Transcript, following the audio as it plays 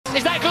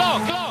Is that Glock?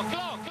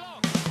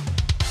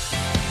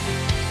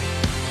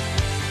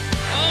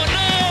 Oh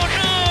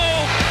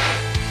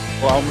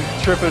no! Well, I'm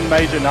tripping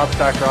major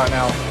nutsack right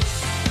now.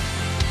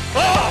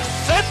 Oh,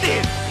 send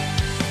it!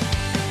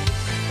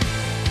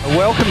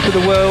 Welcome to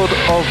the world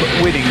of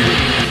winning.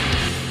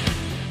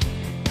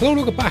 Hello and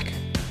welcome back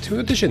to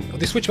an edition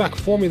of the Switchback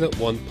Formula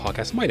 1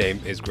 podcast. My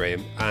name is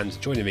Graham,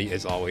 and joining me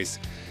as always,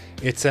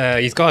 it's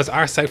he's got his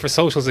arse out for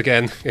socials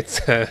again. It's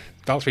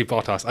Valtteri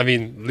Bottas. I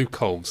mean, Luke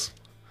Combs.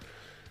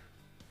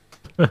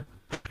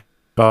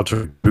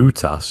 Valtteri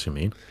Bottas, you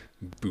mean?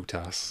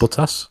 Bottas.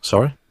 Bottas?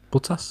 Sorry?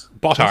 Bottas?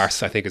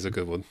 Bottas, I think, is a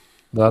good one.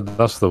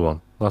 That's the one.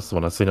 That's the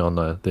one. I've seen it on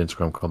the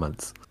Instagram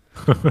comments.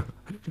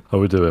 How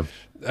we doing?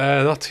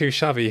 Not too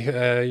shabby.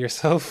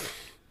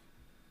 Yourself?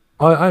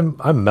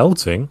 I'm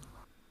melting,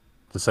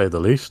 to say the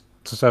least.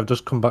 To say I've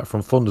just come back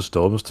from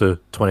thunderstorms to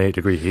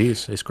 28-degree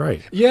heat. It's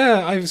great.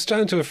 Yeah, I was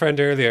chatting to a friend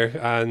earlier,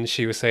 and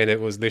she was saying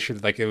it was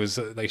literally like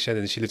she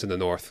lives in the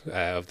north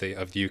of the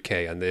UK,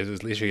 and it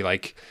was literally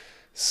like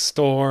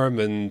storm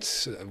and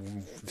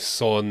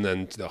sun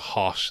and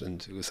hot,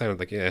 and it sounded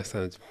like it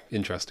sounded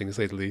interesting to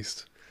say the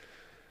least.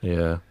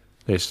 Yeah,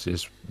 it's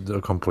a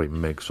complete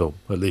mix up.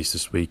 At least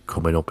this week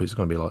coming up, it's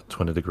going to be like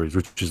 20 degrees,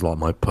 which is like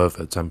my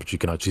perfect temperature. You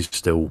can actually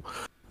still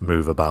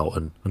move about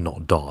and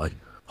not die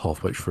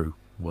halfway through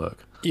work.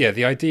 Yeah,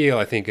 the ideal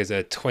I think is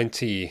a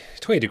 20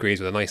 degrees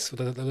with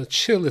a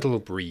chill little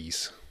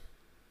breeze.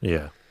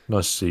 Yeah,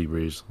 nice sea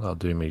breeze. That'll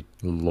do me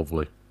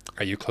lovely.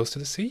 Are you close to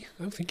the sea?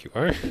 I don't think you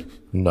are.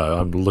 No,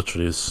 I'm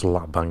literally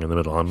slap bang in the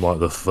middle. I'm like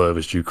the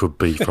furthest you could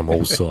be from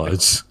all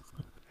sides.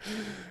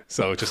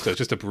 So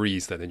just a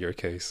breeze then in your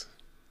case.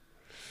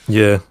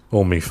 Yeah,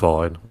 or me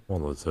fine.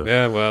 One of the two.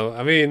 Yeah, well,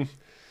 I mean,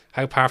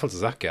 how powerful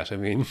does that get? I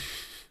mean,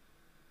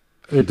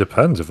 It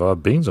depends if I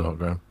have beans or not,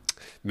 Graham.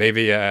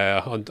 maybe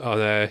on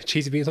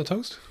cheesy beans on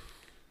toast?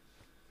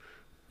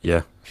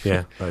 Yeah,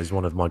 that is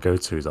one of my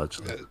go-tos,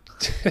 actually.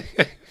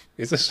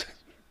 Is it?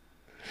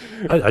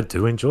 I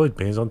do enjoy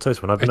beans on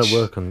toast when I've been at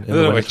work and in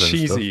the No, winter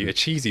and stuff.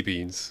 cheesy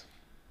beans.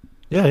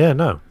 Yeah,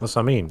 no, that's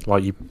what I mean.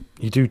 Like, you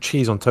do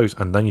cheese on toast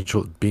and then you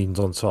chuck beans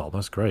on top.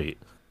 That's great.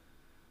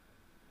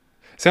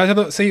 See, I don't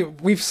know. See,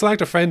 we've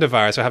slagged a friend of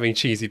ours for having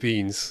cheesy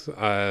beans,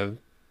 but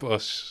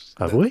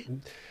Have we?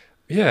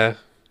 Yeah,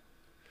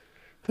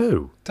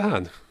 Who?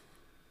 Dan.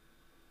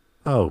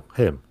 Oh,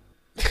 him.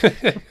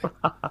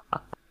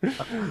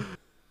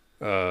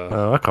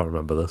 I can't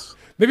remember this.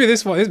 Maybe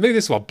this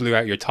one blew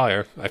out your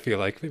tire. I feel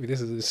like maybe this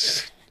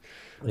is.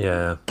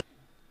 Yeah.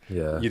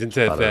 You didn't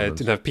bad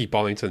didn't have Pete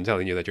Bonington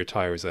telling you that your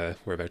tires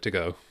were about to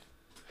go.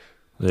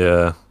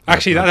 Yeah.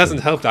 Actually, that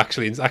hasn't helped.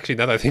 Actually, now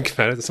that I think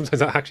about it, sometimes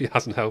that actually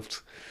hasn't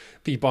helped.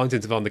 Pete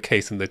Bonington's on the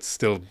case, and it's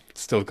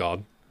still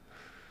gone.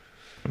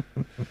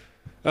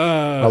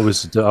 I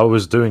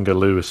was doing a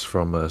Lewis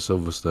from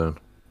Silverstone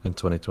in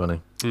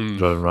 2020,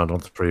 driving around on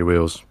 3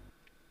 wheels.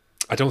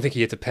 I don't think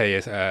he had to pay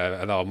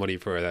a lot of money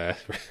for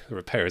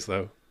repairs,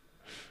 though.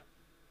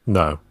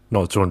 No,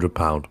 not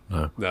 £200.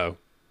 No. No.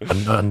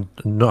 And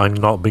I've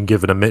not been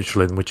given a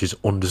Michelin, which is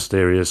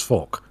understeery as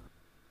fuck.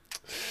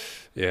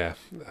 Yeah.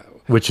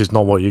 Which is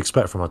not what you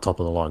expect from a top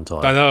of the line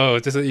tyre. I know.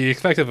 You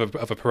expect of a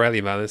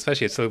Pirelli, man,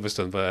 especially at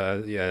Silverstone,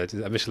 but yeah,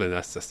 a Michelin,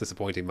 that's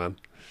disappointing, man.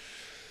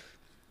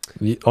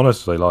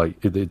 Honestly, like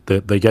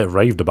they get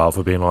raved about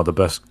for being like the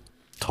best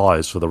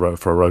tyres for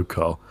a road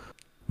car,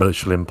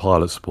 Michelin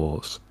Pilot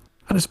Sports,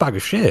 and it's a bag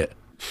of shit.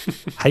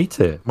 Hate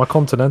it. My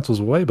Continentals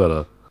are way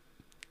better.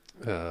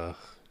 Oh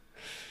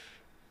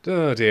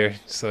dear.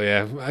 So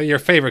yeah, your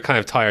favourite kind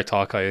of tyre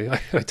talk, I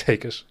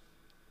take it.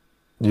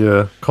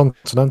 Yeah,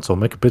 Continental,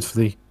 make a bid for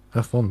the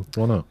F1.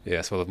 Why not?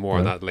 Yes, we'll have more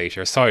on that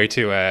later. Sorry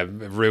to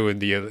ruin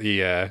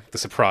the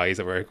surprise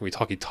that we're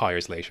talking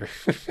tyres later.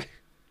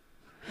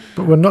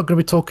 But we're not going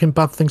to be talking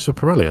bad things for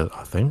Pirelli,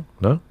 I think.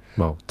 No?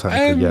 Well,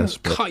 technically, yes.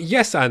 But...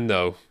 Yes and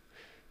no.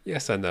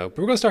 Yes and no. But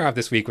we're going to start off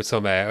this week with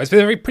some... it's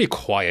been a pretty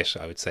quiet,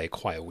 I would say,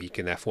 quiet week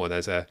in F1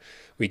 as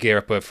we gear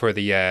up for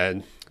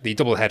the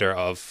double header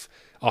of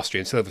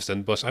Austrian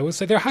Silverstone. But I would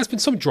say there has been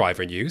some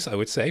driver news, I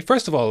would say.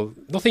 First of all,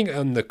 nothing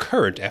on the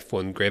current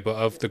F1 grid, but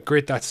of the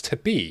grid that's to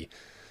be,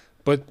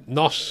 but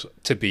not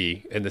to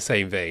be in the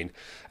same vein.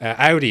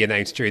 Audi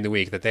announced during the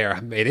week that they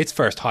made its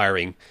first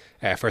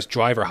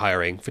driver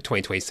hiring for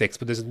 2026,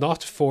 but this is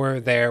not for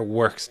their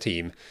works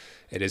team.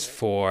 It is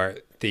for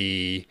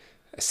the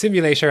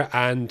simulator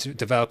and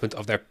development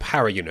of their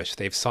power unit.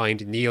 They've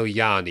signed Neil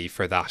Yanni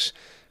for that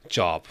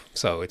job.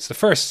 So it's the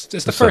first.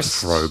 It's the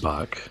first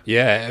throwback.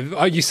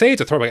 Yeah, you say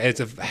it's a throwback. It's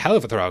a hell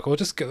of a throwback. We'll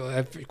just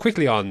go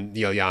quickly on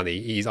Neil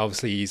Yanni. He's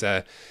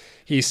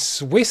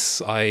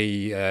Swiss.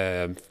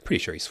 I'm pretty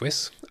sure he's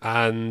Swiss,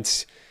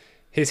 and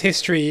his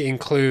history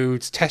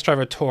includes test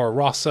driver Toro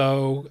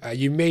Rosso.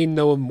 You may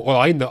know him. Well,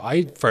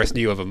 I first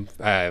knew of him.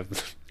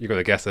 You're going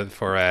to guess it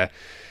for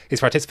his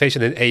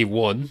participation in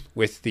A1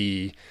 with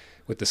the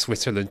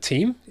Switzerland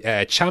team,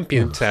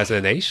 champion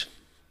 2008.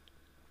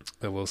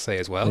 I will say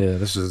as well. Yeah,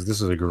 this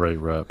is a great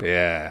rep.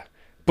 Yeah,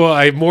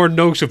 But more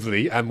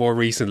notably and more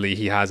recently,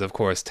 he has, of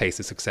course,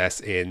 tasted success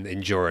in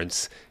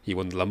endurance. He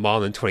won the Le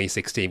Mans in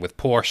 2016 with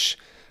Porsche,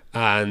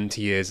 and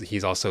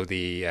he's also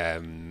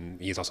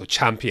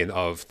champion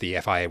of the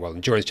FIA World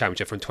Endurance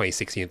Championship from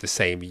 2016 of the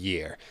same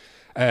year.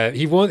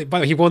 He won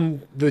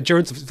the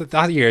endurance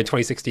that year in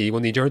 2016. He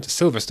won the endurance at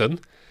Silverstone.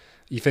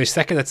 He finished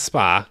second at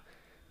Spa,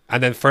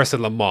 and then first at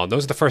Le Mans.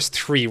 Those are the first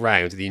 3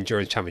 rounds of the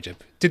endurance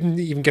championship. Didn't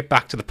even get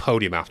back to the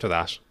podium after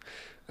that,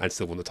 and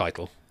still won the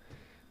title.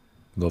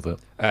 Love it.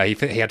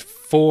 He had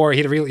 4. He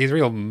had a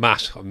real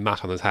Matt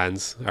on his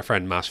hands. Our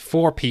friend Matt,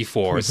 4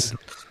 P4s,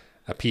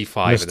 a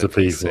P5 Mr. and a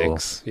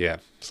P6. Yeah,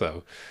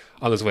 so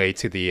on his way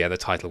to the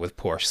title with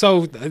Porsche.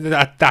 So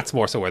that's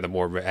more so where the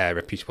more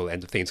reputable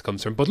end of things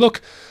comes from. But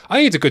look, I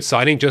think it's a good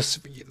signing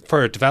just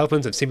for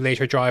development and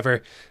simulator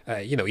driver.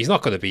 He's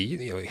not going to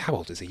be. How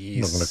old is he?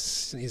 He's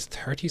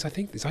 30s, I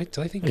think.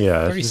 I think.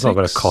 Yeah, 36? he's not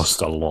going to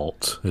cost a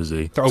lot, is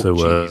he?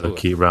 To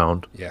keep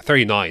round. Yeah,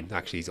 39.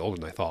 Actually, he's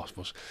older than I thought.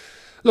 But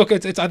look, I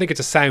think it's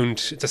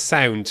a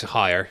sound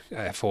hire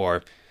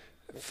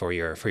for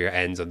your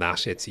ends on that.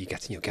 He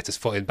gets his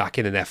foot back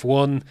in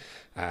F1.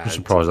 I'm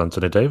surprised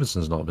Anthony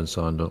Davidson's not been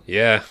signed up.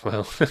 Yeah,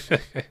 well,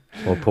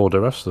 or Paul di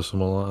Resta or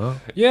something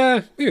like that.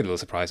 Yeah, we were a little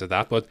surprised at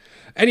that. But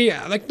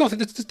nothing.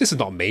 This is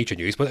not major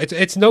news, but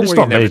it's noteworthy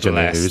not major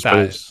nevertheless news, that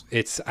but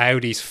it's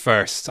Audi's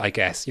first, I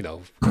guess,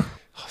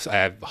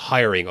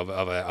 hiring of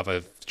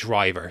a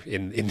driver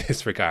in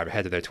this regard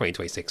ahead of their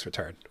 2026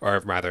 return, or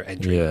rather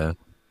entry.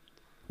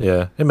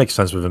 Yeah, it makes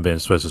sense with him being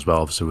Swiss as well,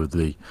 obviously with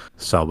the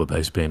Sauber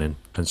base being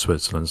in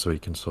Switzerland, so he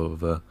can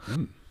sort of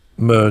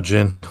merge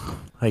in,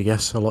 I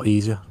guess, a lot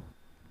easier.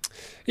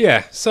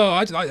 Yeah, so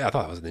I thought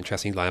that was an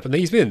interesting lineup, and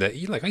he's been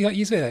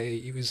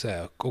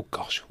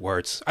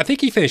words. I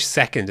think he finished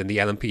second in the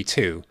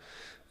LMP2,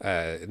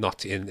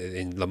 not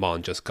in Le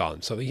Mans just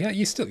gone. So yeah,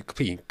 he's still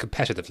competing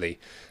competitively.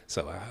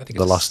 So I think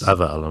the last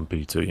ever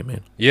LMP2, you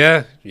mean?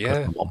 Yeah.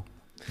 Yes.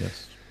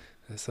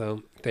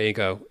 So there you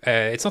go.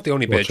 It's not the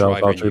only bit Watch of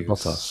driver out, Valtteri news.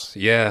 Bottas.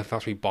 Yeah,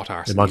 Valtteri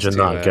Bottas. Imagine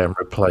that getting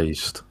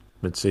replaced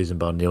mid-season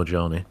by Neil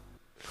Gianni.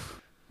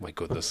 My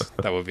goodness,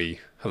 that would be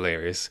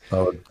hilarious.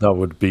 That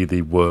would be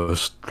the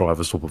worst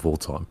driver swap of all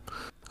time.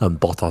 And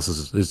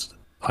Bottas is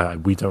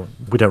we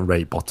don't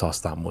rate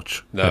Bottas that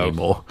much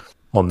anymore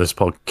on this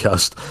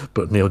podcast.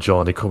 But Neil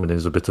Gianni coming in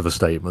is a bit of a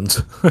statement.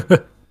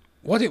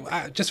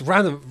 Just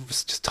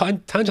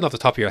tangent off the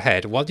top of your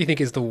head, what do you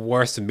think is the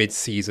worst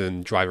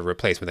mid-season driver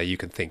replacement that you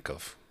can think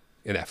of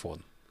in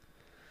F1?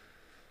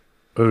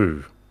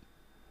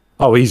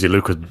 Easy,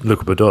 Luca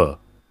Badoer.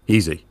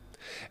 Easy.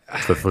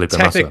 For Felipe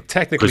Massa.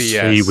 Technically,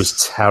 yes. He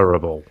was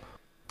terrible.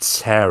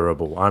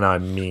 Terrible. And I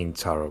mean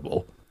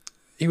terrible.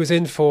 He was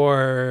in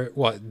for,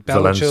 Belgium?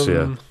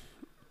 Valencia.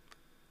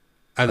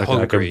 And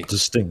Hungary.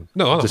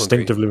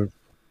 Distinctively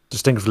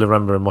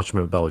remember him watching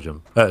him at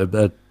Belgium.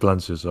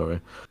 Valencia, sorry.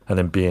 And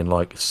then being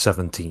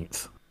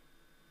 17th.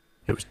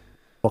 It was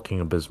fucking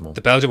abysmal.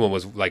 The Belgium one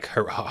was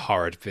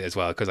horrid as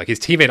well, because his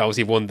teammate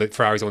obviously won the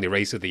Ferrari's only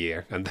race of the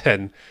year, and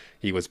then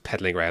he was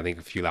pedaling around, I think,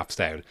 a few laps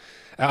down.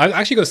 I'm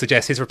actually going to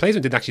suggest his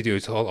replacement didn't actually do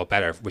it a whole lot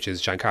better, which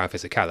is Giancarlo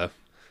Fisichella.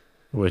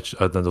 Which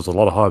then there was a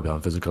lot of hype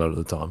behind Fisichella at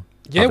the time.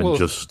 Yeah,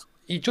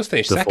 he just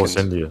finished second. Force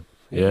India.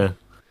 Yeah,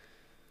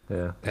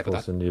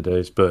 Force India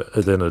days. But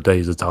at the end of the day,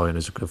 he's Italian.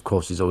 Of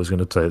course, he's always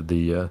going to take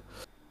the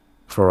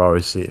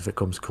Ferrari seat if it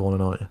comes calling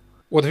out.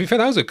 Well, to be fair,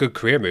 that was a good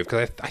career move,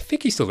 because I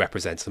think he still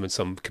represents them in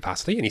some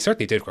capacity, and he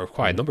certainly did for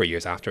quite a number of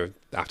years after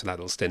that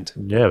little stint.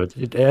 Yeah, but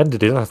it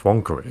ended his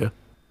F1 career.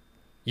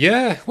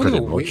 Yeah,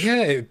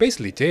 it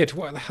basically did.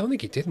 Well, I don't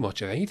think he did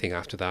much of anything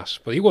after that,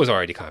 but he was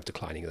already kind of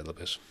declining a little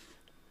bit.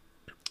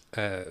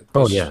 It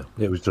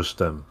was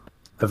just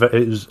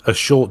it was a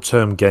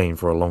short-term gain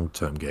for a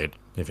long-term gain,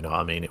 if you know what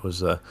I mean. It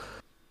was a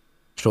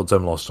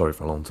short-term loss story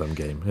for a long-term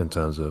game in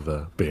terms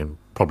of being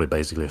probably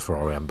basically a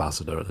Ferrari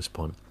ambassador at this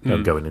point,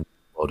 going into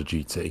Auto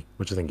GT,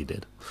 which I think he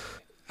did.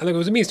 And it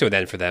was a means to an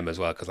end for them as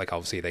well, because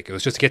obviously it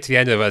was just to get to the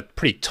end of a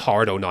pretty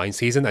tarred 09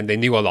 season, and they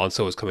knew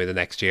Alonso was coming the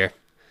next year.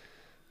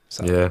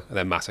 So, yeah. And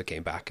then Massa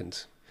came back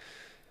and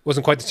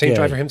wasn't quite the same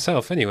driver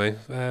himself anyway.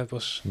 That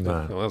was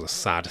a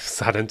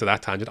sad end to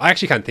that tangent. I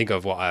actually can't think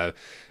of I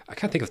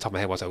can't think of the top of my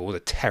head what was a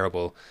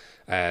terrible,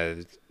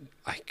 a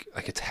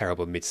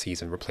terrible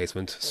mid-season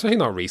replacement. Certainly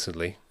not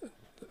recently.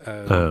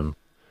 Daniel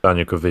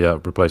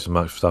Kvyat replacing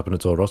Max Verstappen at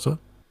Toro Rosso.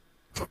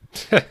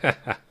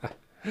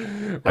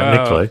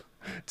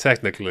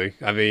 Technically,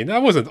 I mean,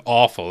 that wasn't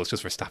awful. It's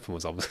just Verstappen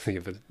was obviously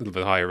a little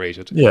bit higher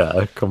rated.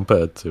 Yeah,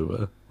 compared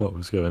to what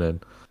was going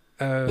in.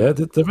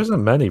 There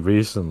isn't many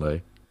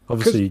recently.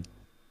 Obviously,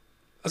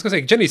 I was going to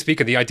say, generally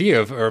speaking, the idea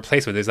of a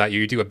replacement is that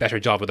you do a better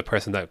job with the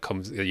person that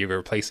you're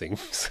replacing.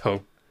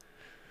 So,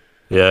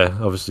 yeah,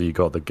 obviously you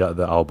got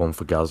the album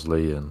for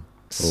Gasly and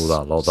all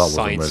that. That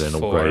wasn't really an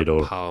upgrade.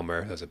 Or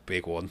Palmer, that's a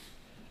big one.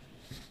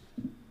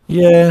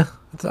 Yeah,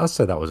 I'd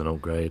say that was an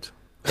upgrade.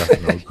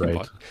 Definitely an upgrade.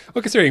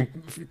 Well, considering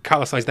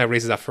Carlos Sainz now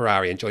races at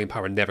Ferrari and Julian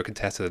Palmer never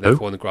contested an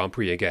F1 Grand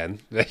Prix again.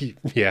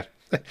 Yeah,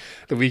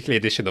 the weekly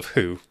edition of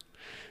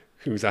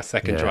Who's that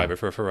second driver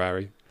for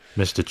Ferrari?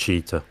 Mr.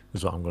 Cheetah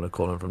is what I'm going to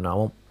call him from now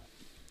on.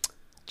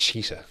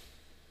 Cheetah.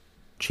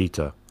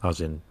 Cheetah,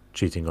 as in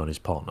cheating on his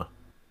partner.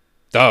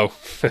 Oh,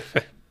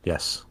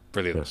 Yes.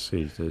 brilliant.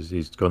 Yes,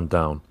 he's gone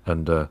down.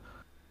 And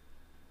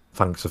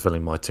thanks for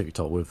filling my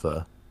TikTok with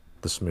the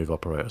Smooth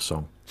Operator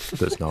song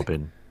that's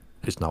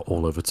it's now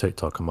all over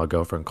TikTok, and my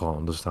girlfriend can't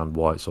understand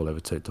why it's all over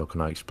TikTok,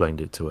 and I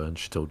explained it to her and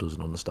she still doesn't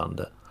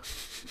understand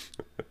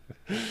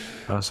it.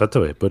 I said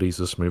to her, but he's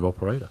a smooth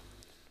operator.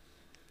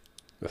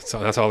 That's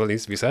all that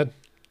needs to be said.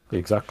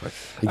 Exactly,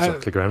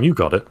 Graham, you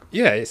got it.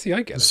 Yeah, see,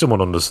 I get it.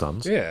 Someone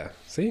understands. Yeah,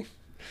 see.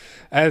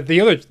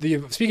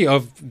 Speaking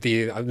of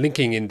the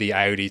linking in the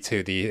Audi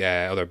to the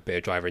other bit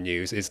of driver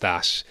news is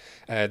that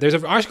there's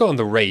an article on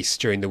the race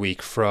during the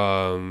week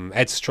from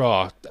Ed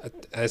Straw.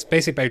 It's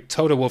basically about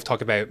Toto Wolff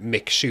talking about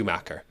Mick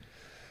Schumacher.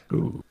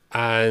 Ooh.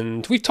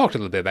 And we've talked a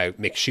little bit about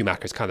Mick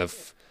Schumacher's kind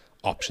of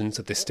options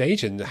at this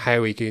stage and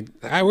how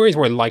he's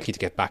more likely to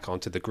get back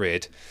onto the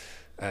grid.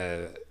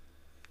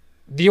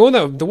 The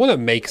one that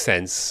makes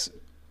sense,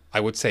 I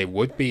would say,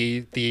 would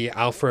be the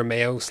Alfa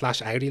Romeo /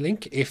 Audi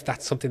link, if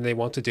that's something they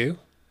want to do.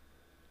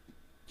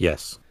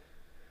 Yes.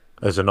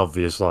 As an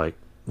obvious,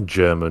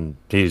 German,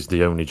 he's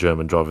the only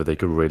German driver they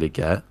could really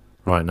get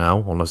right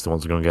now, unless the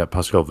ones are going to get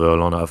Pascal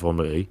Wehrlein out of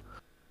Formula E.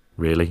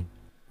 Really?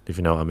 If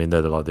you know what I mean,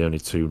 they're the only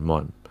two,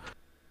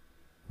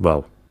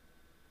 well,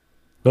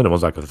 they're the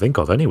ones I can think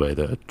of anyway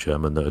that are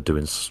German that are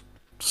doing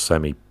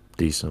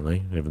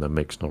semi-decently, even though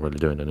Mick's not really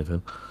doing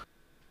anything.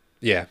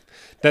 Yeah,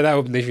 that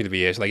would literally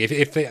be it.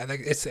 If they,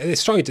 it's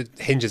strongly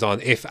hinges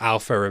on if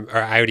Alfa or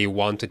Audi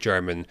want a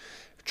German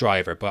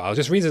driver. But I'll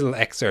just read a little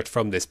excerpt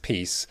from this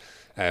piece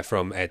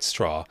from Ed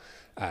Straw.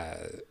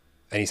 And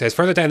he says,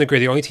 further down the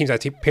grid, the only teams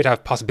that appear to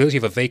have possibility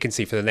of a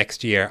vacancy for the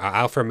next year are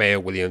Alfa Romeo,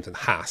 Williams and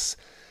Haas.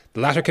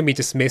 The latter can be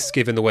dismissed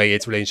given the way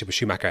its relationship with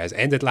Schumacher has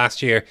ended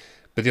last year,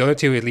 but the other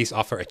two at least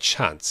offer a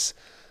chance.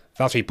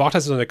 Valtteri Bottas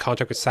is under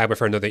contract with Sauber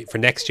for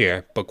next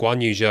year, but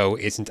Guan Yu Zhou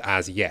isn't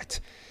as yet.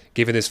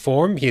 Given his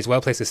form, he is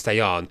well placed to stay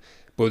on,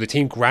 but with the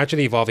team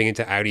gradually evolving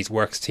into Audi's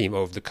works team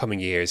over the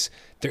coming years,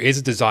 there is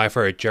a desire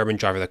for a German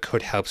driver that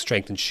could help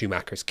strengthen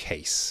Schumacher's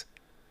case.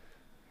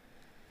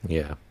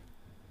 Yeah.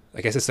 I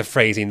guess it's the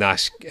phrasing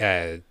that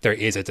there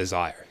is a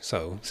desire,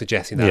 so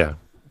suggesting that,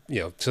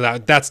 so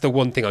that's the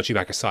one thing on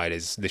Schumacher's side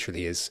is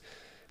literally his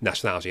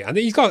nationality. And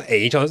he's got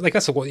age on it.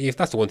 That's the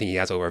one thing he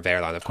has over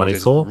Wehrlein, of course,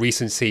 is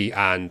recency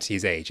and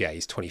his age. Yeah,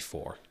 he's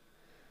 24.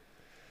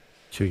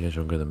 2 years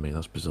younger than me,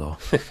 that's bizarre.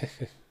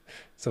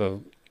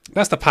 So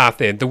that's the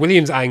path in. The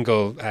Williams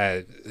angle,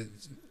 Ed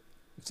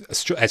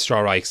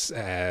Straw writes,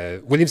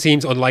 Williams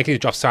seems unlikely to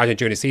drop Sargent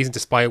during the season,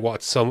 despite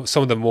what some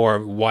of the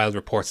more wild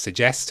reports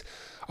suggest.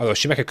 Although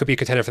Schumacher could be a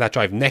contender for that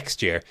drive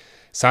next year,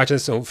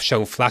 Sargent has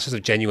shown flashes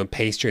of genuine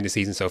pace during the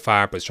season so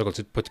far, but struggled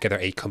to put together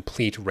a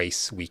complete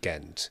race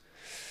weekend.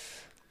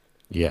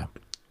 Yeah.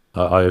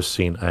 I have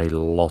seen a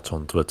lot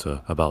on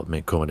Twitter about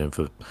Mick coming in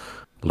for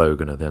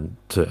Logan and then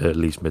to at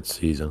least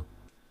mid-season,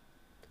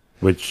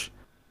 which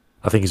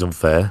I think is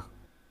unfair,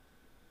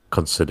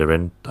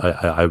 considering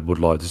I would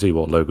like to see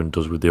what Logan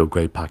does with the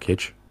upgrade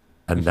package,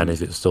 and then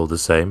if it's still the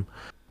same,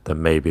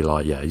 then maybe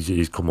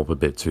he's come up a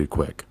bit too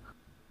quick.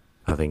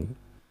 I think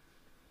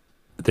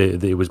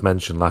it was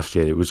mentioned last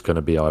year it was going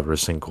to be either a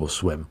sink or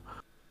swim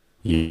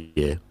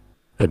year,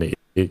 and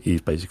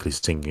he's basically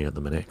sinking at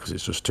the minute because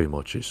it's just too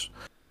much.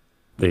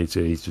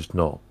 He's just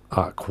not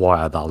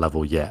quite at that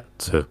level yet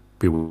to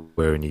be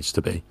where he needs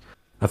to be.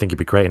 I think he'd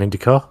be great in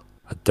IndyCar.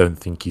 I don't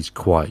think he's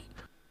quite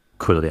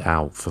cut it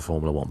out for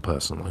Formula One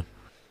personally.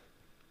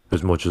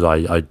 As much as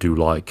I do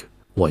like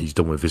what he's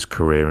done with his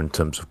career in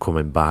terms of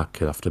coming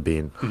back after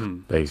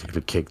being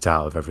basically kicked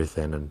out of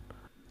everything and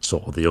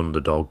sort of the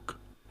underdog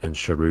in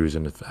Charouz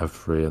in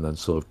F3 and then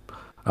sort of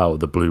out of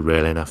the blue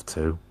really in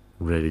F2.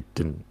 Really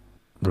didn't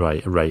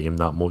rate him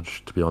that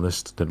much, to be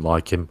honest. Didn't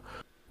like him.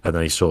 And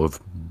then he sort of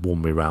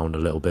won me round a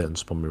little bit and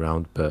spun me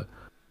round. But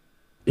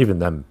even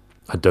then,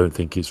 I don't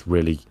think it's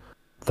really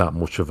that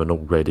much of an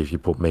upgrade if you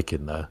put Mick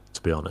in there,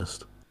 to be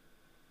honest.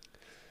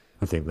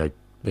 I think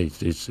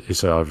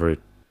it's either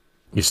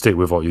you stick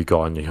with what you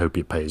got and you hope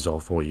it pays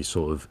off, or you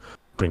sort of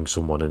bring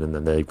someone in and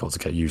then they've got to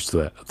get used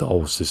to the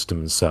whole system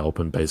and set up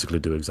and basically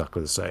do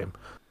exactly the same.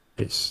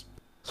 It's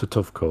a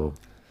tough call.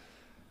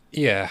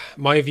 Yeah,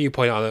 my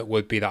viewpoint on it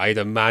would be that I'd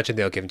imagine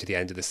they'll give him to the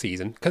end of the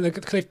season because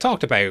they've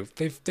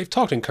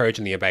talked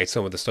encouragingly about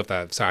some of the stuff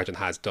that Sargent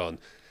has done,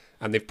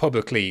 and they've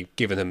publicly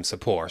given him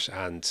support,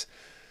 and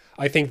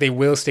I think they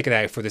will stick it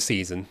out for the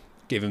season,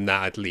 give him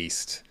that at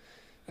least.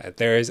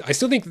 I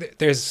still think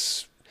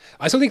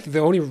the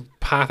only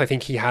path I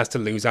think he has to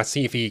lose that,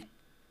 see if he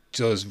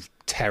does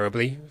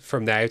terribly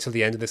from now till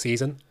the end of the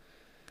season.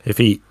 If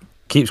he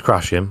keeps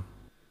crashing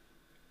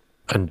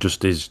and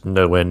just is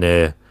nowhere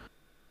near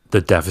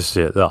the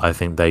deficit that I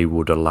think they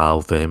would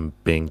allow for him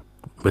being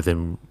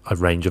within a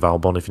range of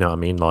Albon, if you know what I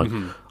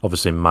mean.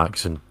 Obviously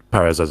Max and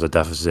Perez has a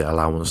deficit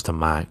allowance to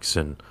Max,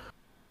 and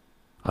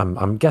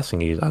I'm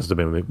guessing he has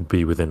to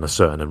be within a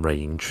certain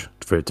range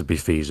for it to be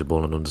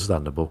feasible and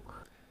understandable.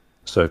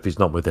 So if he's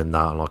not within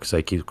that, and like I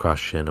say, keeps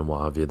crashing and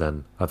what have you,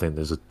 then I think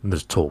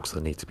there's talks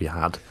that need to be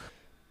had.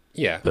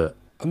 Yeah. But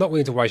I'm not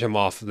willing to write him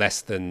off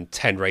less than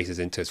 10 races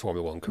into his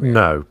Formula 1 career.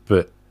 no,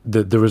 but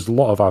there is a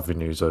lot of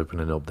avenues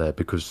opening up there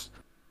because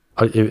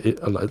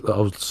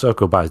I'll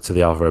circle back to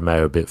the Alfa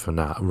Romeo a bit for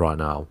now. Right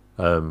now,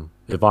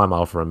 if I'm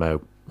Alfa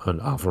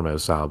Romeo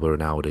Sauber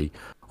and Audi,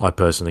 I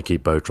personally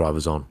keep both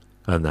drivers on,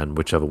 and then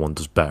whichever one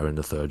does better in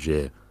the third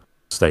year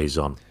stays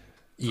on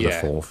for the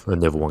fourth,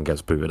 and the other one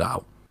gets booted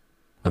out,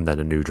 and then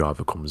a new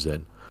driver comes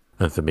in.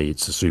 And for me,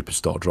 it's a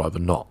superstar driver,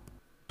 not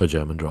a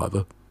German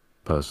driver.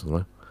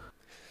 Personally,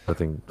 I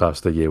think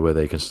that's the year where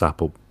they can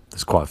snap up.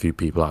 There's quite a few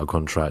people out of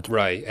contract.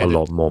 Right. A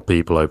lot more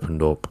people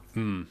opened up.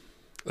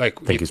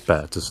 Like, I think it's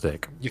better to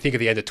stick. You think at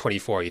the end of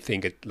 24, you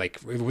think it like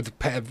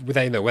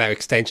without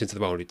extensions at the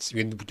moment. It's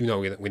we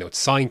know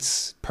it's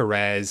Sainz,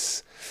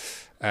 Perez,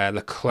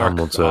 Leclerc,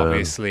 Hamilton.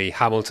 obviously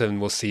Hamilton.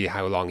 We'll see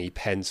how long he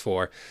pens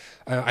for.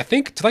 I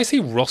think did I see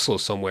Russell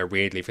somewhere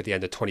weirdly for the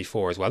end of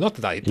 24 as well? Not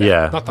that I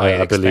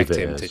expect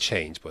him to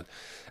change, but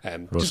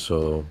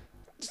Russell.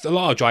 Just a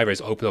lot of drivers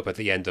open up at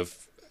the end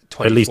of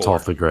 24. At least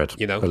half the grid.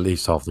 At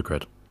least half the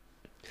grid.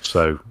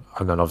 So,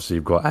 and then obviously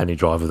you've got any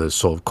driver that's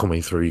sort of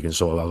coming through, you can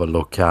sort of have a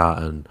look at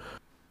and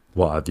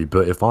what have you.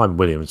 But if I'm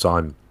Williams,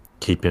 I'm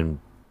keeping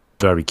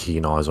very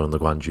keen eyes on the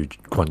Guan Yu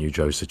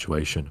Zhou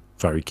situation.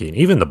 Very keen.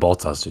 Even the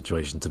Bottas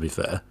situation, to be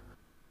fair.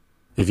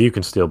 If you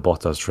can steal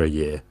Bottas for a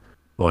year,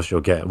 while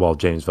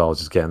James Vowles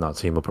is getting that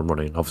team up and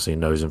running, obviously he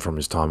knows him from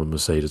his time at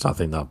Mercedes, I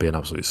think that'd be an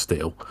absolute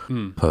steal,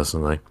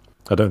 personally.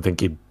 I don't think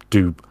he'd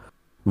do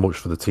much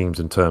for the teams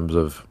in terms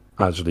of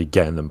actually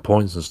getting them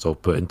points and stuff,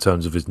 but in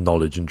terms of his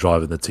knowledge and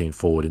driving the team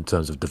forward in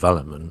terms of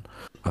development,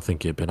 I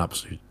think it'd be an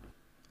absolute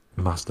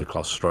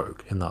masterclass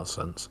stroke in that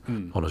sense,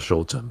 on a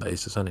short-term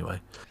basis anyway.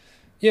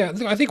 Yeah,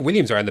 I think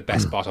Williams are in the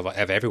best spot of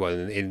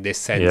everyone in this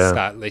sense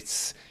that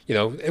it's,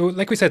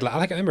 like we said,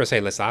 like I remember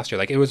saying this last year,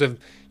 like it was what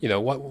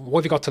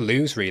have you got to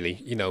lose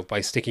really, by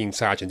sticking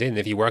Sargent in?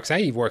 If he works out,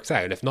 he works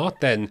out. And if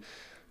not, then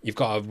you've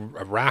got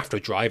a raft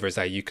of drivers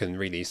that you can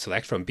really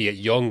select from, be it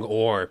young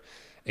or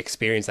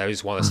experienced that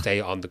just want to stay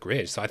on the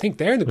grid. So I think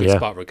they're in a good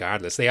spot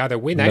regardless. They either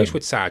win out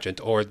with Sargent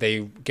or they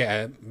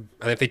get and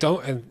if they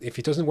don't, and if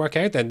it doesn't work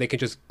out, then they can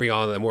just bring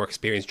on a more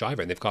experienced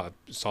driver and they've got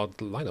a solid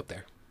lineup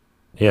there.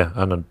 Yeah,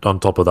 and on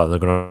top of that, they're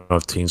going to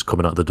have teams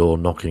coming out the door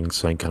knocking,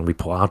 saying, "Can we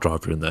put our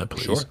driver in there,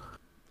 please?" Sure.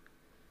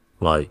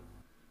 Like,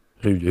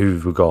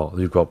 who've we got?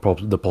 You've got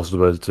the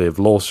possibility of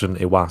Lawson,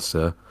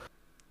 Iwasa,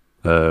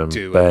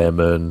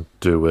 Behrman,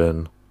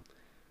 Doohan,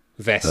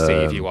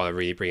 Vesti, if you want to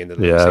really bring in the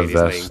Mercedes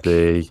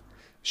Vesti, link.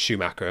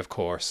 Schumacher, of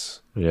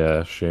course.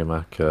 Yeah,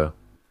 Schumacher.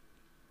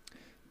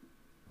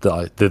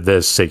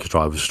 There's 6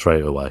 drivers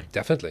straight away.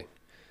 Definitely.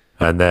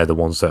 And they're the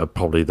ones that are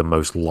probably the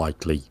most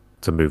likely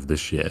to move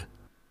this year,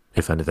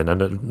 if anything.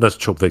 And let's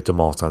chuck Victor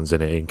Martins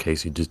in it in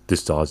case he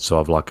decides to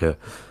have like a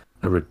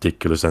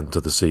ridiculous end to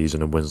the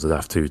season and wins the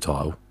F2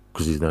 title,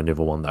 because he's the only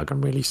other one that I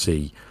can really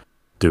see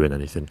doing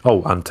anything.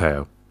 Oh, and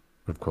Teo,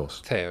 of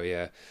course. Teo,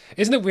 yeah.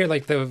 Isn't it weird,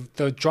 like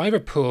the driver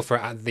pool for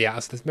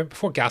remember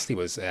before Gasly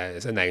was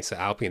announced at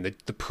Alpine,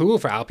 the pool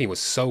for Alpine was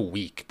so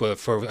weak, but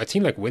for a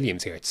team like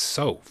Williams here, it's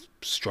so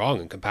strong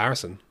in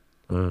comparison.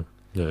 Yeah,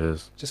 it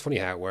is. Just funny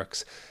how it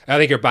works. I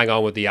think you're bang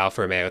on with the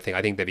Alfa Romeo thing.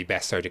 I think they'd be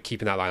best served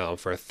keeping that line on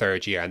for a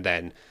third year, and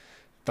then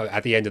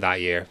at the end of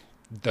that year,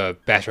 the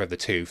better of the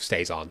two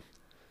stays on.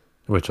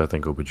 Which I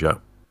think will be Joe,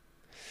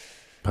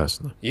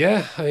 personally.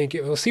 Yeah, I think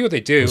we'll see what they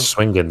do. He's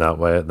swinging that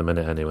way at the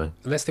minute, anyway.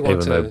 Unless they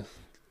want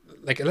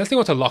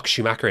to lock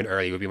Schumacher in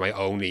early, would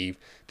be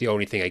the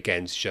only thing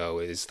against Joe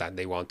is that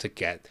they want to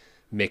get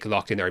Mick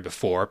locked in early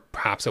before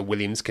perhaps a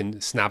Williams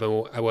can snap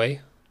him away.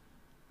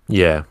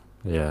 Yeah,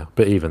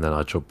 but even then,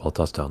 I'd chuck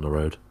Bottas down the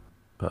road,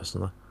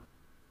 personally.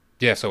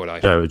 Yeah, so would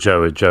I.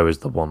 Joe is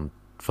the one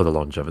for the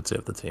longevity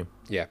of the team.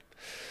 Yeah,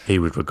 he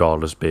would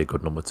regardless be a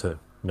good number 2,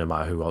 no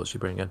matter who else you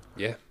bring in.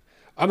 Yeah.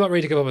 I'm not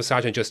ready to give up on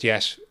Sargent just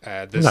yet.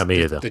 Not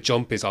me either. The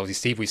jump is obviously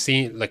steep. We've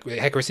seen,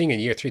 we're seeing in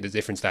year 3 the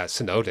difference that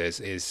Tsunoda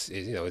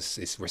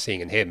is we're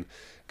seeing in him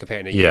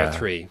compared to year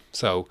 3.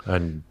 So,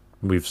 and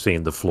we've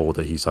seen the flaw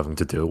that he's having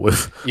to deal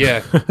with.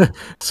 Yeah.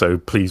 So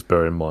please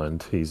bear in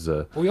mind he's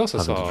we also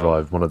having saw to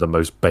drive one of the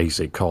most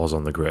basic cars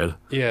on the grid.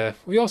 Yeah,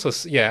 we also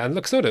and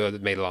look,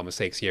 Tsunoda made a lot of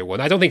mistakes year 1.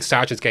 I don't think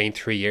Sargent's getting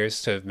 3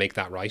 years to make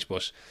that right,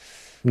 but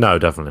no,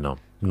 definitely not.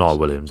 Not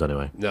Williams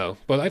anyway. No,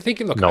 but I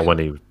think not when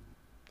he.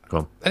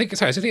 I think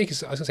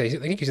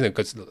he's in a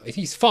good.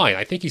 He's fine.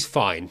 I think he's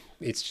fine.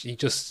 He'll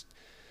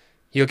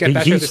get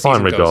better. He's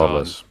fine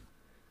regardless.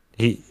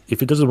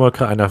 If it doesn't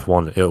work out in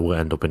F1, it will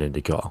end up in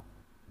IndyCar.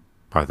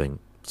 I think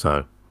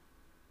so.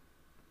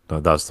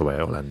 That's the way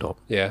it will end up.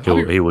 Yeah,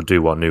 he will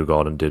do what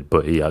Newgarden did,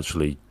 but he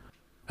actually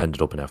ended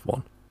up in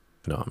F1.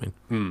 You know what I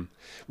mean?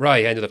 Right,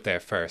 he ended up there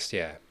first.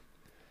 Yeah.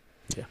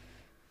 Yeah.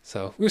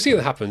 So we'll see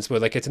what happens,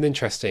 but it's an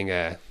interesting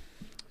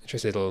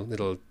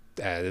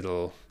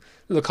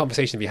little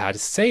conversation we had,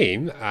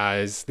 same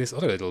as this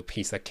other little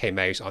piece that came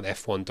out on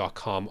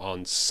F1.com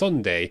on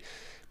Sunday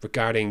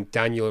regarding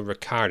Daniel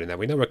Ricciardo. Now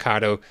we know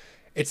Ricciardo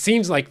it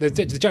seems like the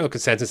general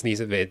consensus needs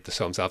to admit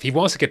to himself. He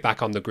wants to get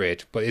back on the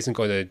grid, but isn't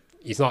going to.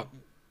 He's not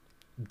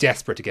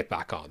desperate to get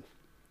back on,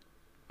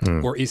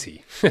 or is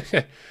he?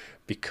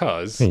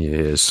 Because He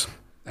is.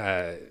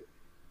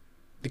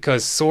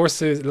 Because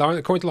sources,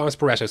 according to Lawrence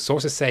Barretto,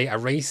 sources say a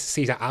race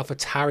seat at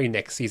AlphaTauri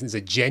next season is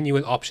a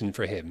genuine option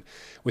for him,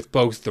 with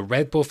both the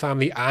Red Bull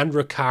family and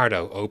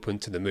Ricciardo open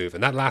to the move.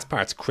 And that last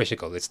part's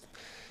critical. It's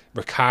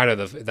Ricciardo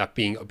that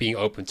being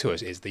open to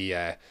it is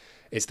the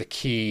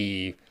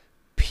key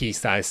piece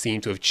that has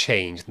seemed to have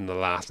changed in the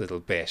last little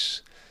bit.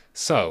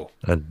 So,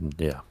 And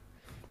yeah.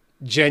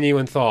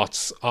 genuine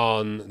thoughts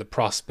on the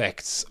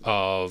prospects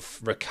of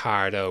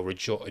Ricciardo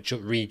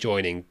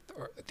rejoining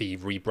the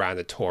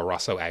rebranded Toro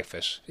Rosso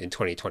outfit in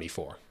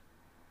 2024.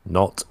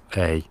 Not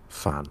a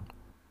fan.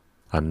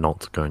 And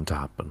not going to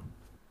happen.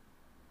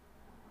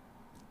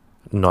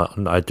 No,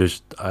 I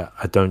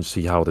don't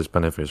see how this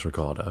benefits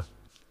Ricciardo,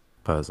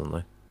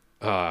 personally.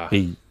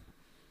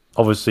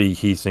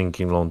 He's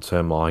thinking long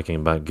term. I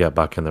can get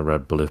back in the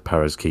Red Bull if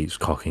Perez keeps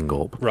cocking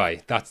up.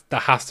 Right, that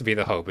has to be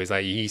the hope. Is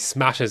that he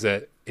smashes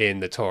it in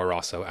the Toro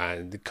Rosso,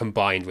 and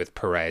combined with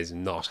Perez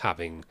not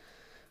having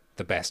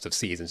the best of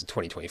seasons in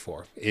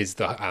 2024 is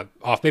the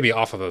off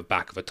of the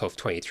back of a tough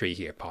 23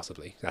 here,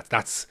 possibly. That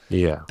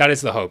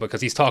is the hope,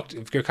 because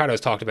Ricciardo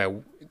has talked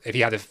about if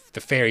he had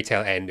the fairy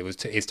tale end,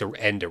 is to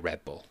end a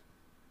Red Bull.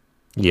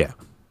 Yeah,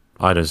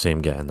 I don't see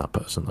him getting that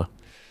person though.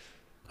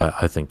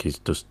 I think he's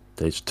just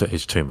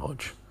it's too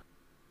much.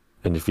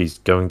 And if he's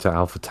going to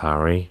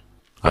AlphaTauri,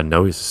 I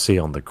know it's a seat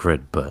on the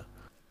grid, but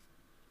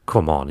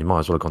come on, he might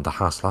as well have gone to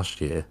Haas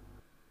last year.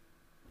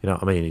 You know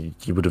what I mean?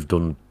 You would have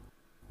done.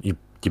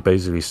 You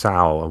basically sat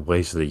out and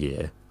wasted a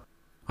year.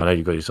 I know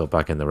you got yourself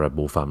back in the Red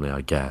Bull family,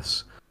 I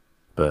guess,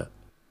 but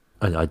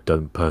I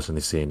don't personally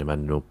see him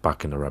ending up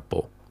back in the Red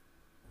Bull.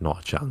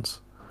 Not a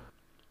chance.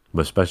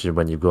 But especially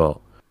when you've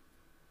got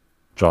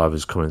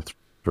drivers coming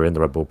through in the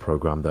Red Bull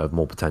program that have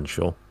more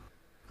potential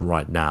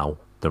right now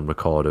than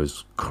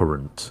Ricciardo's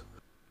current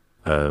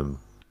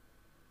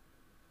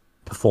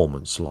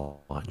performance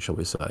line, shall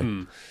we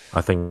say.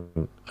 I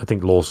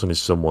think Lawson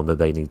is someone that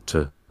they need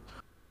to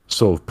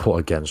sort of put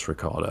against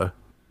Ricciardo,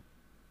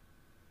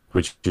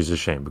 which is a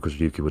shame because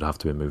Yuki would have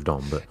to be moved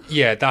on. But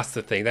yeah, that's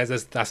the thing.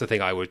 That's the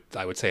thing I would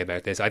say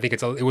about this. I think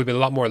it would be a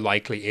lot more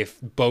likely if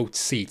both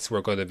seats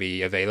were going to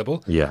be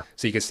available. Yeah.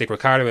 So you could stick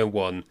Ricciardo in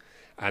one,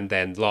 and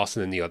then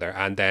Lawson in the other,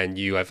 and then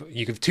you have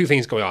two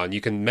things going on. You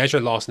can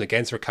measure Lawson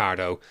against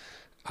Ricciardo,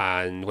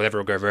 and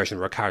whatever version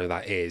of Ricciardo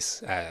that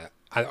is,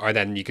 or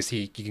then you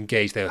can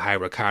gauge how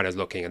Ricciardo's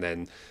looking, and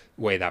then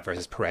weigh that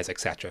versus Perez,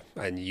 etc.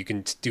 And you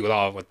can do a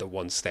lot of it the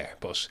once there,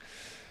 but.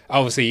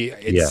 Obviously,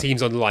 it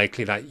seems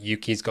unlikely that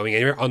Yuki's going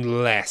anywhere,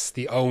 unless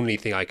the only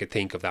thing I could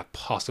think of that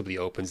possibly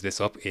opens this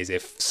up is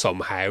if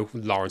somehow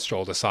Lawrence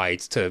Stroll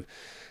decides to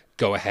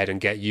go ahead and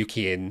get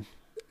Yuki in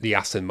the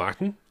Aston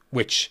Martin,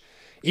 which,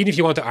 even if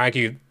you want to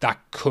argue that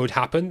could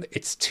happen,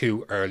 it's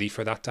too early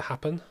for that to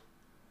happen.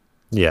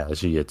 Yeah,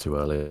 it's a year too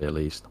early, at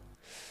least.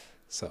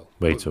 So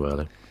way too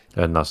early.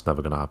 And that's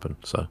never going to happen.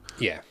 So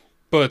yeah.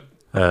 But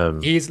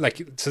he's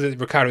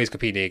Ricciardo is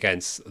competing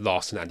against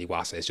Lawson and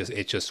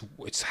Iwasa.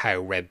 It's how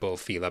Red Bull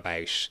feel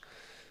about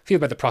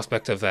the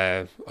prospect of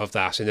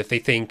that, and if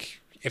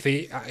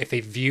they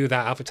view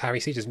that AlphaTauri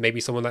seat as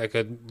maybe someone that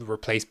could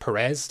replace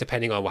Perez,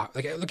 depending on what.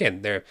 Like,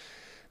 again,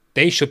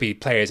 they should be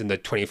players in the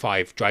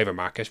 25 driver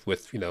market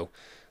with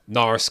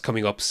Norris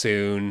coming up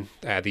soon,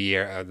 that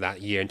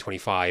year in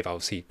 25.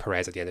 Obviously,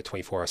 Perez at the end of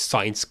 24.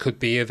 Sainz could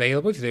be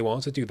available if they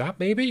want to do that,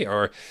 maybe,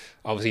 or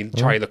obviously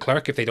Charlie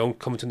Leclerc if they don't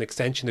come to an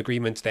extension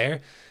agreement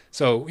there.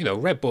 So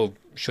Red Bull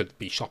should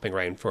be shopping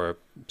around for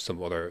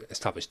some other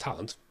established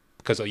talent,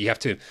 because you have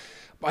to.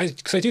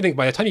 Because I do think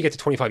by the time you get to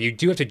 25, you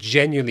do have to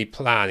genuinely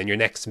plan in your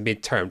next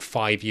midterm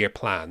 5-year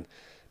plan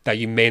that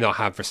you may not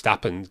have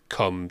Verstappen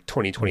come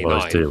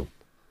 2029.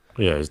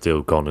 Well, his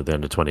deal gone at the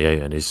end of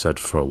 28, and he's said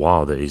for a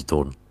while that he's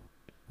done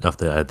at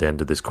the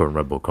end of this current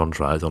Red Bull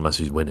contract, unless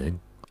he's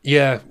winning.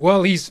 Yeah,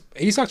 well, he's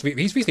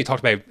recently talked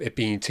about it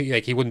being too,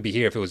 he wouldn't be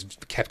here if it was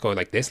kept going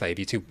like this. It'd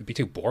be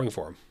too boring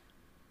for him.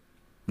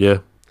 Yeah,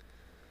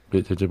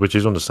 which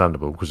is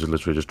understandable because he's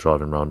literally just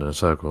driving around in a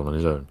circle on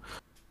his own,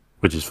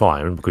 which is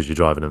fine because you're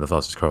driving in the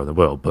fastest car in the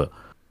world. But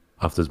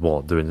after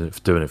doing it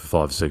for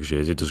 5 or 6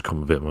 years, it does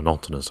become a bit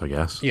monotonous, I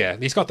guess. Yeah,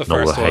 he's got the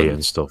first one,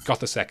 and stuff. Got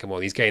the second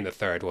one. He's getting the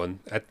third one.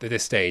 At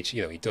this stage,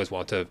 he does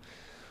want to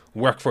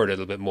work for it a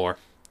little bit more.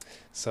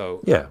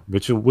 So yeah,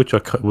 which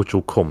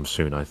will come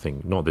soon, I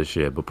think. Not this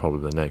year, but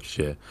probably the next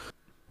year.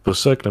 But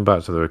circling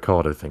back to the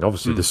Ricciardo thing,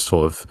 obviously this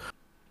sort of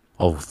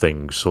whole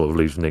thing sort of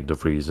leaves Nick de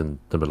Vries in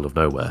the middle of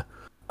nowhere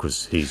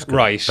because he's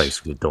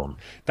basically done.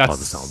 By the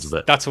sounds of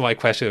it. That's my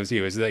question was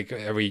you. Is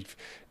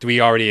do we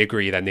already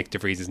agree that Nick de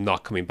Vries is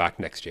not coming back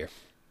next year?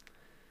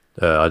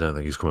 I don't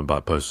think he's coming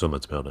back post summer,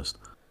 to be honest.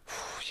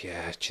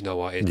 Yeah, do you know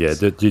what?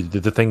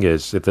 The thing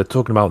is, if they're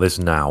talking about this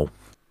now,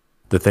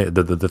 the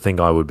thing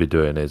I would be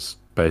doing is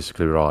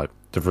basically, right,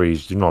 de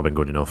Vries, you've not been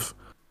good enough.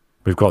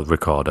 We've got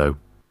Ricciardo.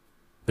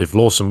 If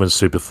Lawson wins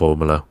Super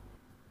Formula,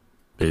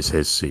 it's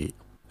his seat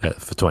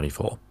for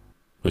 24.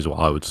 is what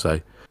I would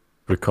say.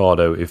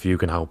 Ricciardo, if you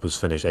can help us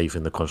finish 8th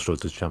in the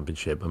Constructors'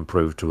 Championship and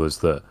prove to us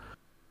that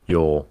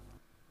you're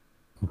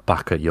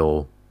back at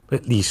your,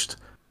 at least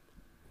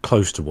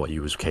close to what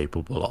you was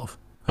capable of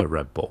at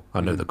Red Bull.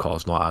 I know the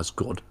car's not as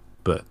good,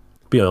 but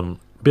be on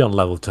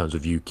level terms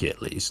with Yuki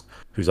at least,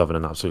 who's having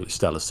an absolutely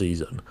stellar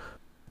season,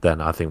 then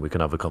I think we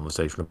can have a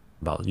conversation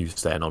about you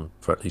staying on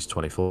for at least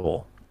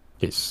 24.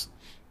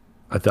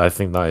 I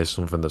think that is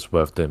something that's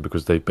worth doing,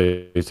 because they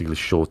basically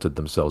shorted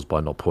themselves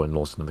by not putting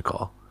Lawson in the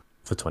car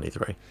for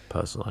 23,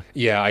 personally.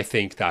 Yeah, I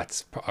think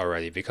that's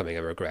already becoming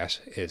a regret,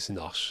 is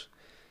not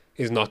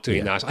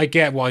doing that. I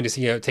get wanting to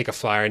see take a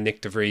flyer on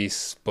Nick de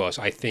Vries, but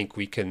I think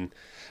we can.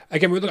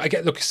 Again, I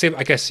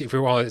guess if we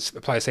want to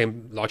apply the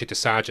same logic to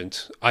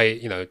Sargent,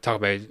 talk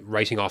about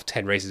writing off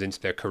 10 races into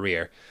their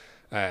career.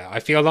 I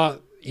feel a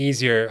lot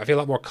easier. I feel a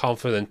lot more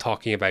confident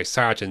talking about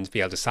Sargent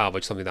being able to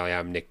salvage something than I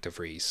am Nick de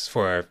Vries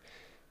for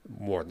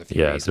more than a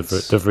few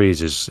reasons. De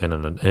Vries is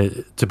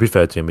to be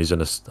fair to him, he's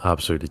in an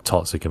absolutely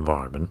toxic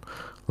environment.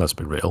 Let's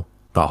be real.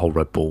 That whole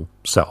Red Bull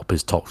setup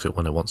is toxic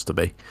when it wants to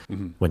be.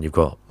 When you've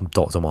got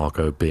Dr.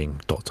 Marco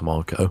being Dr.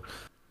 Marco,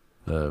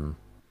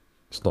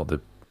 it's not the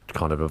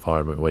kind of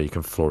environment where you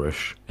can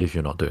flourish if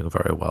you're not doing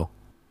very well,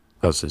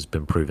 as has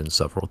been proven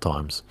several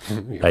times.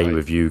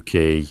 With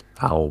Yuki,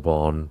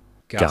 Albon,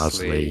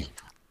 Gasly,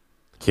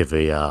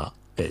 Kvyat,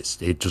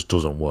 it just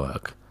doesn't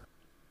work.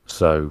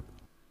 So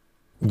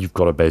you've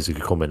got to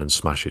basically come in and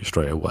smash it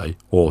straight away,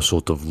 or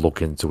sort of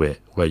look into it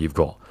where you've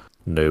got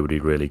nobody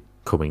really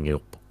coming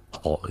up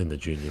hot in the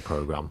junior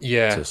program.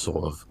 Yeah, to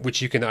sort of, which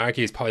you can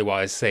argue is probably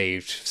what has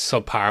saved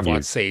subpar of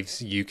what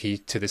saves Yuki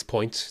to this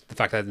point. The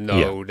fact that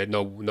no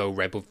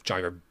Red Bull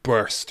driver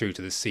burst through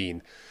to the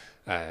scene.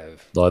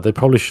 Like they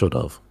probably should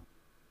have.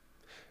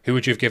 Who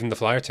would you have given the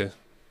flyer to?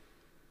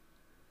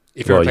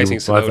 If you're replacing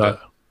Tsunoda?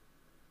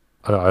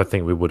 I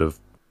think we would have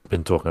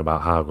been talking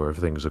about Hauger if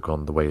things had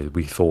gone the way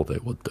we thought they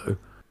would do,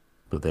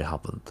 but they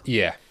haven't.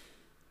 Yeah.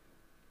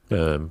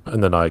 And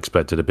then I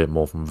expected a bit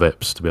more from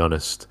Vips, to be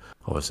honest.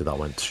 Obviously, that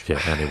went to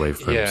shit anyway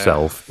for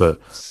himself,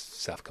 but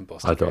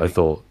self-combusted.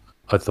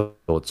 I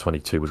thought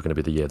 22 was going to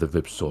be the year that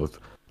Vips sort of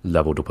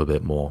leveled up a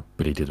bit more,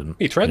 but he didn't.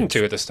 He threatened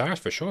to at the start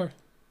for sure.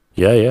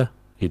 Yeah,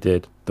 he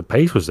did. The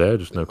pace was there,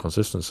 just no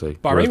consistency.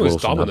 Bahrain was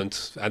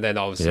dominant, and then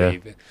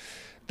obviously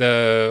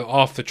the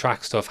off the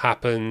track stuff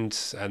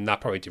happened, and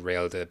that probably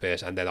derailed it a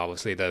bit. And then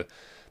obviously the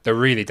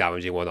really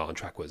damaging one on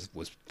track was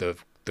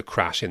the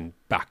crash in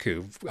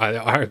Baku,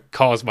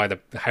 caused by the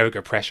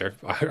Hauger pressure,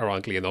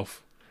 ironically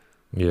enough.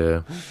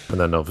 Yeah, and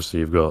then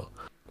obviously you've got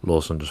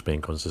Lawson just being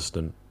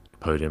consistent,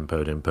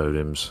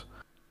 podiums,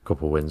 a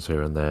couple of wins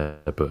here and there,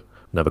 but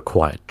never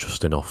quite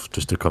just enough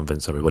just to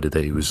convince everybody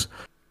that he was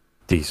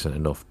decent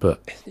enough.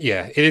 But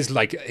yeah, it is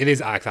Alex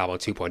Albon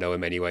 2.0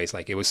 in many ways.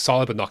 Like, it was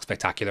solid but not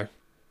spectacular.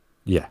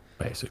 Yeah,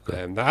 basically.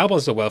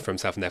 Albon's done well for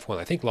himself in F1.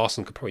 I think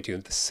Lawson could probably do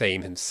the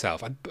same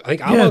himself. I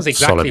think Albon's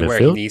exactly where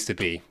he needs to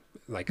be.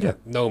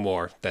 No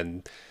more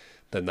than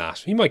that.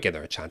 He might get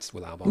there a chance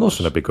with Albon.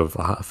 Lawson would be good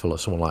for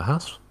someone like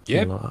Haas.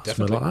 Definitely.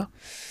 Something like that.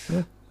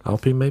 Yeah,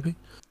 Alpine maybe.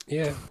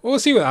 Yeah, well, we'll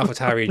see what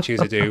AlphaTauri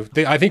choose to do.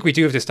 I think we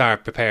do have to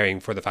start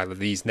preparing for the fact that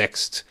these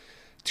next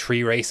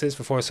 3 races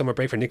before summer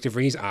break for Nick de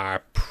Vries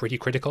are pretty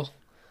critical.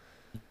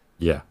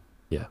 Yeah.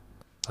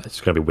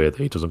 It's going to be weird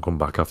that he doesn't come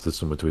back after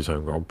summer to his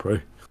own Grand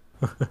Prix.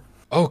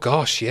 Oh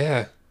gosh,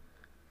 yeah.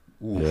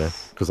 Oof. Yeah,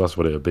 because that's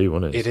what it would be,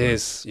 wouldn't it? It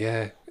is,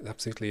 yeah, it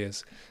absolutely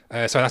is.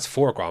 So that's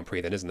 4 Grand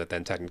Prix then, isn't it,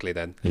 then, technically,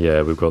 then?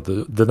 Yeah, we've got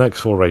the next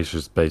 4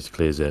 races,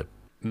 basically, is it.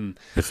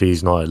 If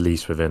he's not at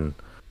least within...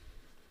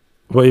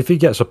 Well, if he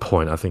gets a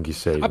point, I think he's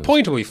saved. A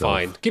point will be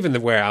fine, given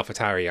where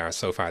AlphaTauri are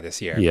so far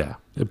this year. Yeah,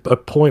 a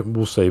point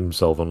will save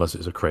himself unless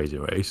it's a crazy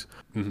race.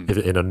 If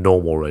in a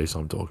normal race,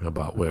 I'm talking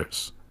about, where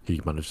he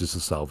manages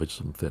to salvage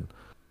something,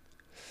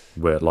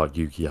 where like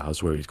Yuki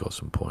has, where he's got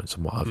some points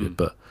and what have you.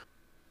 But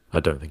I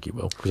don't think he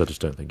will, because I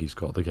just don't think he's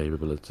got the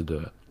capability to do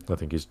it. I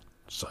think he's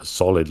a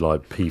solid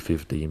like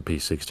P15,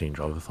 P16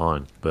 driver,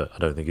 fine, but I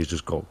don't think he's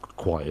just got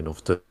quite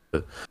enough to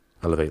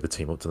elevate the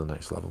team up to the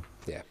next level.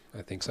 Yeah,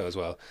 I think so as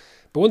well.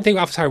 But one thing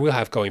AlphaTauri will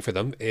have going for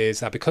them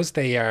is that because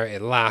they are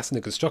last in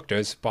the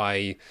constructors,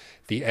 by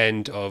the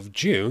end of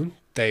June,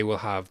 they will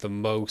have the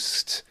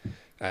most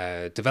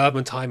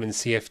development time and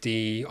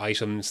CFD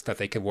items that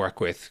they can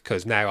work with.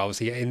 Because now,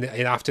 obviously,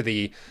 after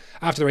the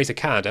race of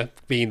Canada,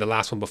 being the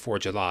last one before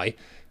July,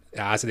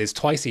 as it is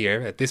twice a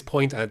year at this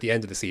point and at the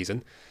end of the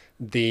season,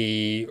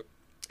 the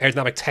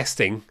aerodynamic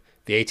testing,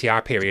 the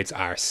ATR periods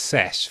are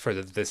set for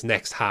this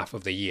next half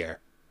of the year.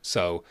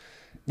 So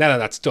now that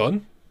that's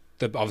done,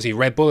 obviously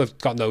Red Bull have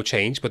got no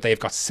change, but they've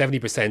got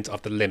 70%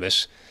 of the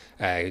limit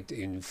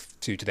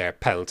due to their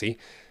penalty.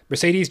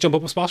 Mercedes jump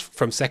up a spot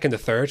from 2nd to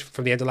 3rd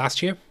from the end of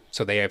last year,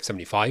 so they have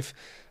 75%.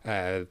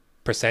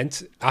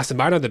 Aston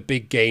Martin are the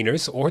big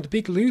gainers, or the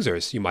big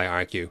losers, you might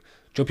argue,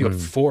 jumping up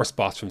 4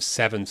 spots from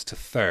 7th to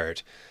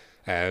 3rd.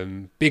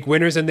 Big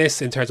winners in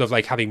this, in terms of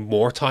like having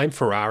more time,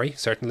 Ferrari,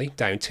 certainly,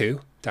 down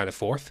to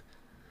 4th.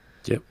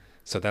 Yep.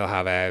 So they'll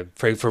have,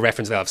 for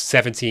reference, they'll have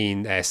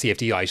 17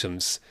 CFD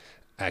items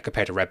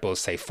compared to Red Bull's,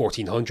 say,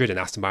 1400 and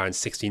Aston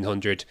Martin's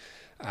 1600.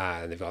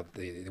 And they've got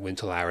the wind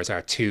tunnel hours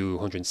are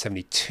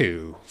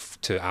 272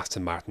 to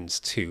Aston Martin's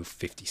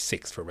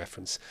 256 for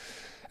reference.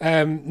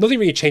 Nothing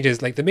really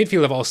changes. Like the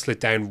midfield have all slid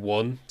down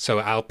one. So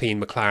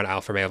Alpine, McLaren,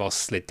 Alfa Romeo have all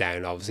slid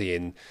down, obviously,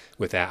 in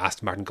with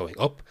Aston Martin going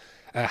up.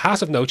 Haas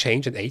have no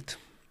change in 8th.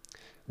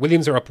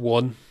 Williams are up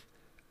 1,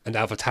 and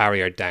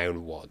AlphaTauri are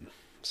down 1.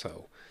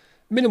 So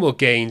minimal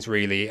gains,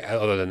 really,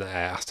 other than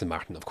Aston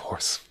Martin, of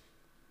course.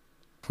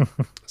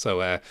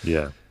 So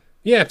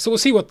yeah, so we'll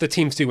see what the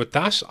teams do with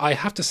that. I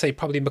have to say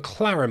probably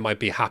McLaren might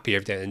be happier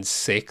if they're in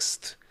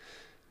 6th.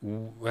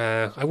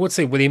 I would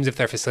say Williams if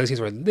their facilities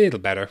were a little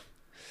better.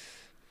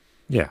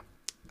 Yeah.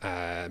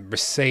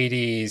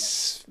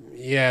 Mercedes,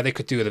 yeah, they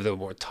could do it a little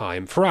more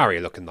time. Ferrari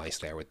are looking nice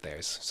there with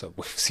theirs, so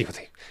we'll see what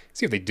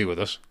they do with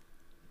it.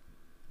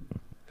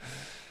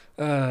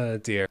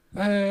 Dear.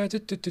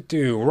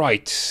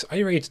 Right, are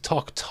you ready to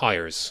talk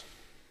tyres?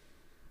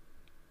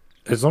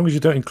 As long as you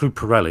don't include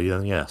Pirelli,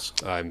 then yes.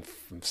 I'm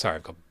sorry,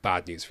 I've got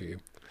bad news for you.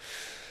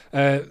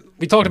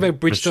 We talked about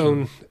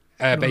Bridgestone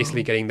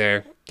basically getting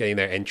their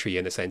entry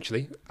in,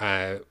 essentially.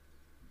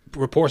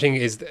 Reporting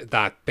is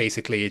that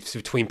basically it's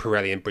between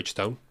Pirelli and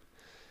Bridgestone.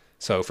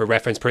 So for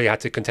reference, Pirelli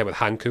had to contend with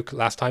Hankook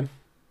last time.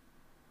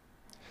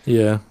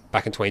 Yeah.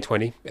 Back in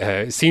 2020.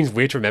 It seems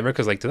weird to remember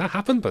because, like, did that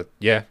happen? But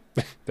yeah,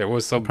 there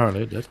was some.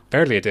 Apparently it did.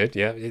 Apparently it did,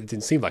 yeah. It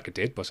didn't seem like it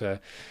did, but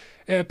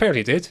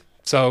apparently it did.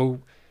 So,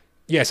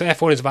 yeah, so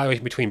F1 is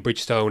evaluating between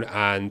Bridgestone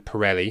and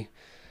Pirelli.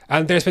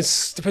 And there's been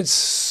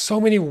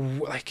so many,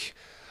 like,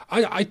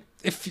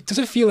 does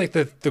it feel like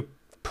the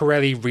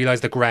Pirelli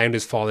realised the ground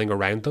is falling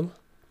around them?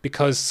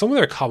 Because some of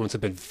their comments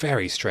have been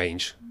very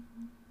strange.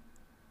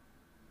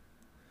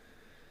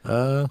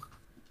 That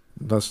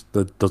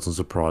doesn't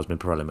surprise me.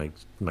 Pirelli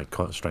make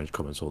quite strange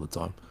comments all the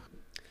time.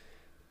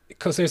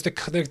 Because there's the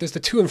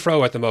to and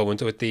fro at the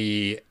moment with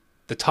the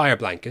tyre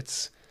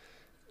blankets.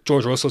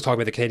 George Russell's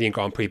talking about the Canadian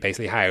Grand Prix,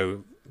 basically how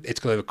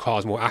it's going to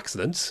cause more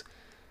accidents.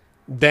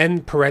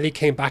 Then Pirelli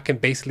came back and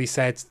basically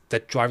said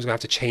that drivers are going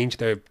to have to change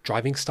their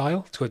driving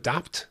style to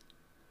adapt.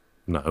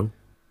 No,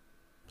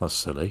 that's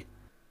silly.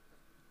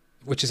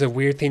 Which is a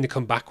weird thing to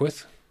come back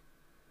with.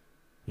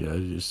 Yeah,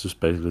 it's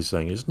just basically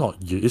saying it's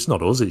not you, it's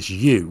not us, it's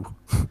you.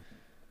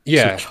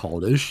 Yeah, so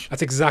childish.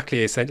 That's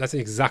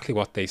exactly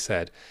what they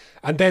said.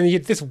 And then you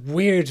had this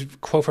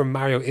weird quote from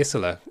Mario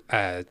Isola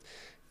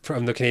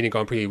from the Canadian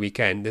Grand Prix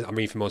weekend. I'm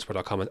reading from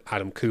motorsport.com and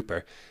Adam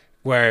Cooper,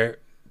 where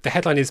the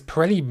headline is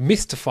Pirelli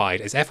mystified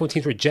as F1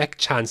 teams reject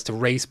chance to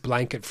race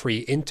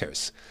blanket-free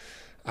inters.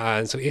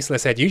 And so Isola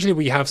said, usually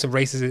we have some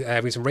races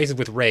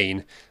with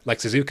rain, like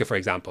Suzuka, for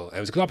example. And it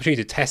was a good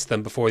opportunity to test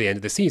them before the end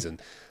of the season.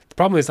 The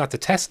problem is that to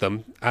test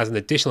them as an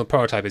additional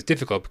prototype is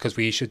difficult because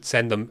we should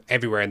send them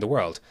everywhere in the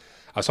world.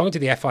 I was talking to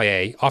the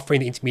FIA,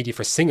 offering the intermediate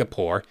for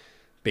Singapore,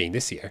 being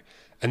this year,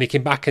 and they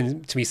came back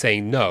to me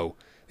saying no.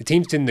 The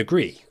teams didn't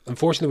agree.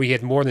 Unfortunately, we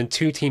had more than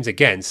 2 teams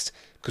against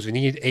because we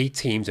needed 8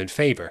 teams in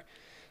favour.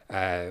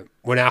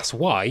 When asked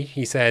why,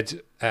 he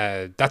said,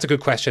 that's a good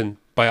question,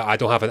 but I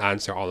don't have an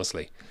answer,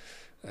 honestly.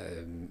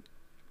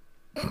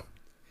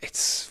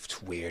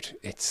 It's weird.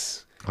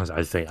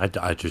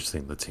 I just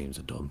think the teams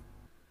are done.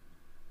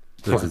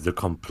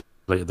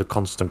 The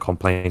constant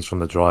complaints from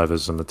the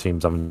drivers and the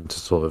teams having to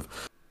sort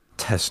of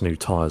test new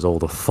tyres all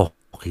the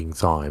fucking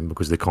time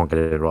because they can't get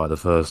it right the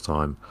first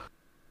time.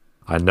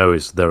 I know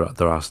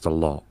they're asked a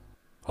lot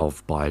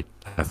of by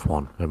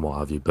F1 and what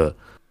have you, but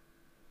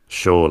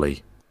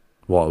surely,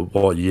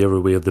 what year are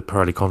we of the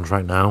Pirelli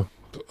contract now?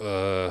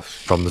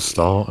 From the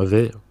start of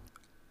it.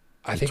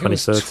 I think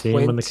 2013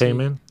 when they came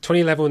in.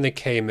 2011 when they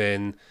came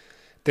in.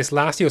 This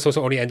last year was supposed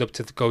to only end up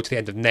to go to the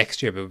end of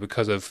next year, but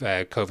because of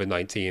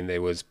COVID-19, it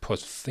was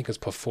put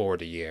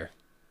forward a year.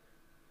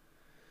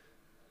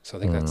 So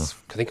I think it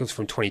was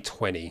from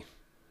 2020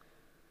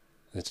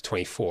 to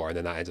 24, and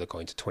then that ended up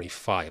going to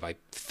 25. I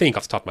think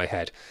off the top of my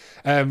head.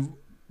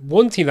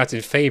 One team that's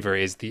in favour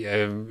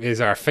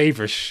is our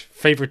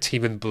favourite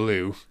team in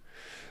blue.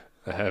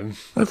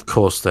 Of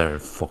course they're in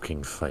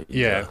fucking favour.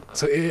 Yeah.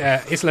 So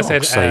Isla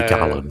said,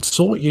 Gallen,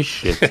 sort your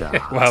shit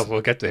out. Well,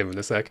 we'll get to him in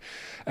a sec.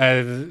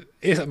 Mario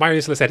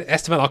Isla said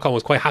Esteban Ocon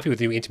was quite happy with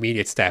the new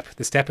intermediate step.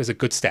 The step is a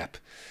good step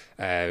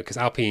because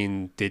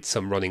Alpine did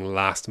some running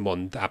last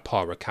month at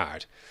Paul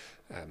Ricard.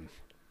 And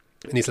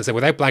Isla said,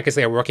 without blankets,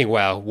 they are working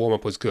well. Warm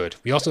up was good.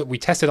 We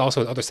tested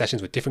also in other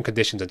sessions with different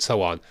conditions and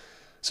so on.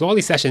 So all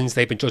these sessions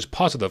they've been judged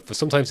positive, but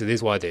sometimes it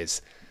is what it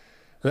is.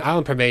 And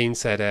Alan Permain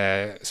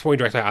said, sporting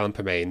director Alan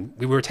Permain,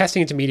 we were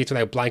testing intermediates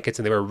without blankets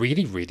and they were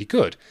really, really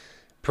good.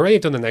 Pirelli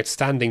have done an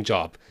outstanding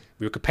job.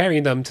 We were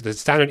comparing them to the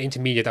standard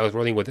intermediate that was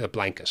running with a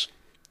blanket.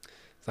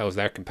 That was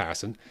their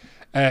comparison.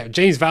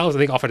 James Valls, I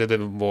think, offered a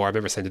little more. I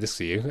remember sending this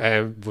to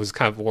you. Was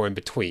kind of war in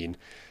between.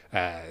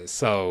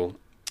 So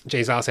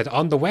James Valls said,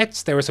 on the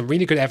wets, there was some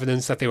really good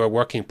evidence that they were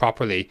working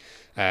properly.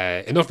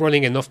 Enough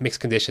running, enough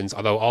mixed conditions,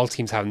 although all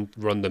teams haven't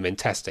run them in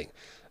testing.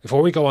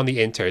 Before we go on the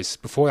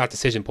inters, before that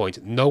decision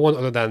point, no one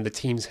other than the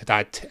teams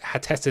that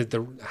had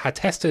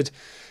tested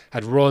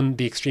had run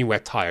the extreme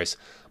wet tyres.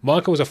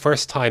 Monaco was the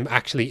first time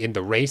actually in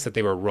the race that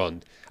they were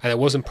run, and it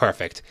wasn't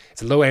perfect.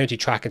 It's a low energy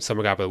track in some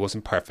regard, but it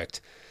wasn't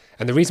perfect.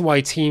 And the reason why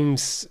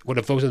teams would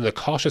have voted in a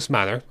cautious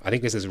manner, I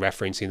think this is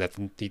referencing that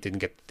he didn't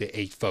get the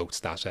 8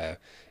 votes that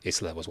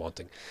Isla was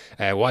wanting.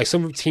 Why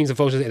some teams have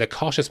voted in a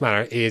cautious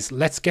manner is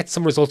let's get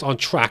some results on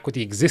track with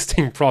the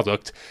existing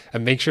product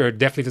and make sure it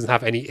definitely doesn't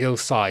have any ill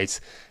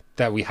sides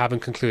that we haven't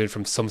concluded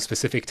from some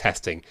specific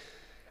testing.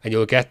 And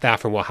you'll get that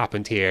from what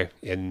happened here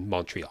in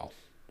Montreal.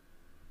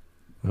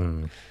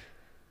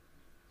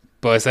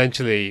 But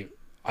essentially,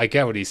 I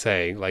get what he's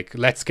saying. Like,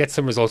 let's get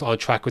some results on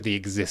track with the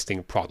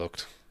existing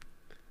product.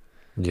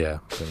 Yeah,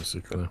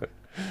 basically.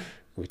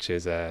 which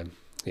is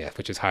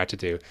hard to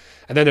do.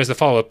 And then there's the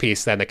follow-up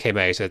piece then that came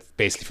out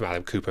basically from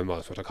Adam Cooper and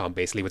motorsport.com,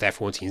 basically with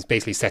F1 teams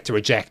basically set to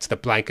reject the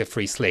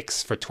blanket-free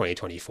slicks for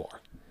 2024.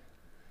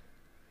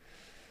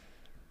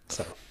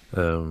 So.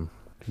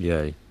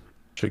 Yay.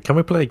 Can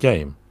we play a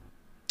game?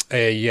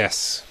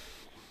 Yes.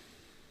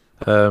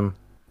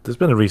 There's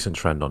been a recent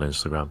trend on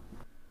Instagram.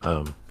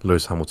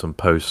 Lewis Hamilton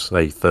posts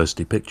a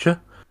thirsty picture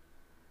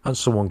and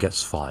someone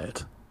gets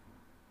fired.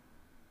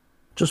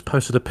 Just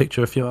posted a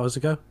picture a few hours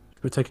ago.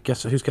 Should we take a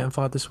guess at who's getting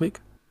fired this week?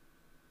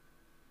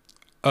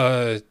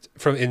 In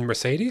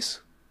Mercedes?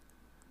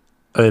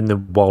 In the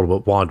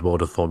wide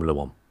world of Formula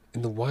One.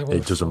 In the wide world.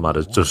 It doesn't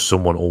matter. Just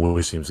someone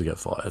always seems to get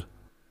fired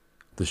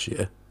this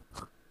year.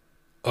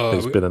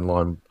 It's been in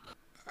line.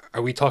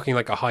 Are we talking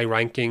like a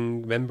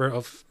high-ranking member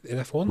of in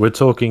F1? We're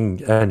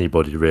talking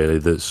anybody really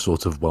that's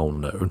sort of well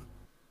known.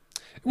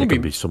 It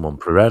can be someone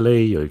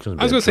Pirelli, or it can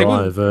be a driver.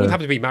 It wouldn't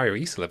have to be Mario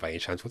Isola by any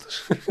chance, would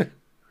it?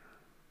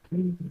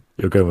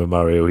 You're going with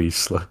Mario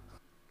Isola.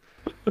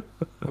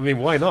 I mean,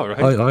 why not,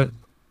 right?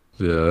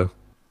 Yeah.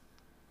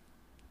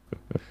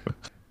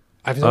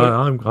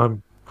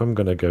 I'm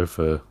gonna go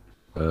for.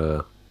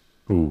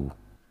 Ooh.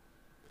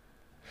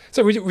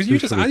 So are you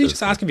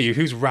just asking me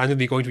who's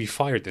randomly going to be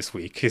fired this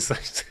week?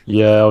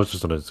 Yeah, I was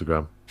just on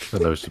Instagram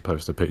and I was to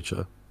post a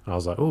picture. I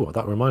was like, oh,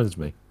 that reminds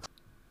me.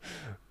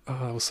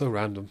 Oh, that was so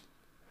random.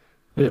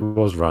 It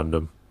was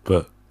random,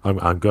 but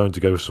I'm going to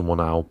go with someone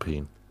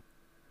Alpine.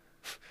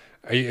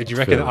 Do you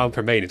reckon that Alan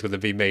Permain is going to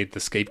be made the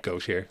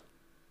scapegoat here?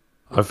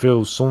 I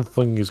feel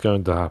something is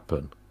going to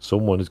happen.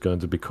 Someone is going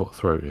to be cut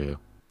throat here.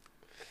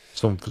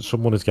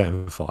 Someone is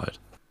getting fired.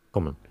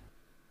 Come on.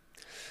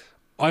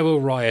 I will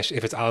riot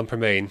if it's Alan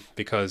Permain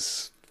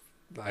because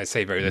I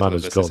say very little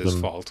of this is his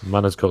fault.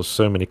 Man has got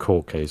so many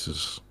court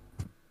cases.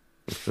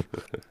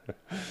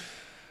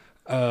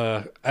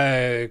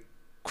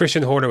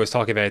 Christian Horner was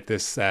talking about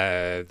this,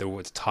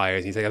 the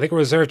tyres. He's like, I think a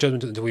reserve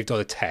judgment until we've done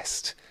a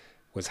test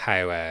was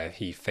how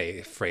he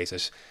phrased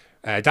it.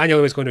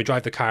 Daniel is going to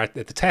drive the car at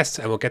the test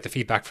and we'll get the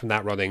feedback from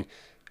that running.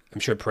 I'm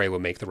sure Pirelli will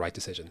make the right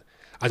decision.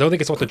 I don't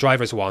think it's what the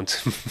drivers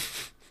want.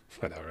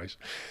 I know, right?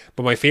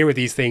 But my fear with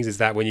these things is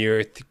that when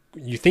you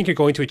think you're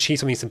going to achieve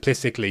something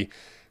simplistically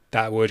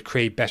that would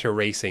create better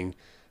racing,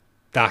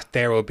 that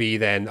there will be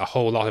then a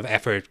whole lot of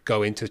effort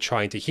go into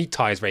trying to heat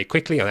tyres very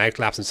quickly on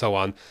outlaps and so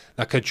on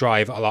that could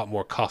drive a lot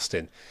more cost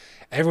in.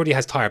 Everybody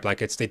has tyre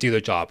blankets, they do their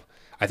job.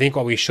 I think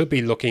what we should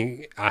be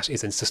looking at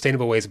is in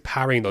sustainable ways of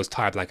powering those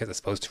tyre blankets as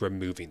opposed to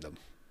removing them.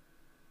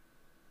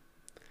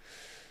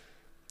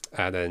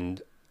 And then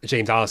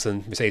James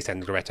Allison, Mercedes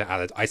technical director,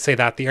 added, I'd say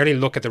that the early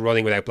look at the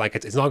running without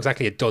blankets is not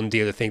exactly a done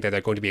deal to think that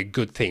they're going to be a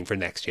good thing for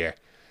next year.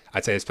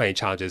 I'd say there's plenty of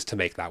challenges to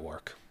make that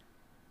work.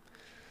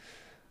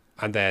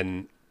 And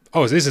then,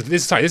 this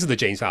is the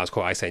James Val's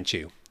quote I sent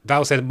you.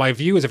 Val said, my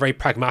view is a very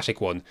pragmatic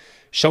one.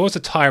 Show us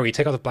a tyre where you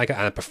take off the blanket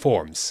and it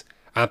performs.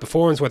 And it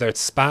performs whether it's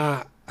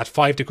Spa at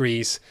 5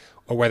 degrees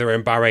or whether we're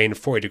in Bahrain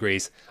 40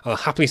 degrees. I'll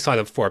happily sign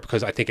up for it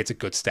because I think it's a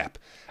good step.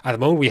 At the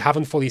moment, we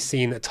haven't fully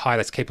seen a tyre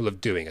that's capable of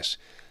doing it.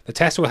 The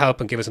test will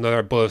help and give us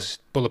another bullet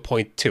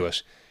point to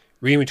it.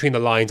 Reading between the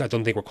lines, I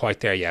don't think we're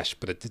quite there yet,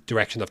 but the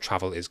direction of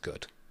travel is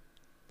good.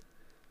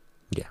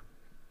 Yeah.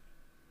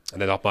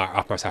 And then Otmar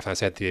Safran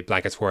said the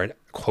blankets were an,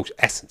 quote,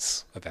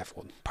 essence of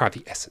F1. Part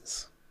of the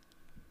essence.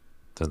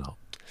 They're not.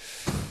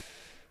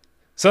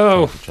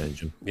 So,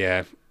 changing.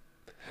 Yeah.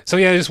 So,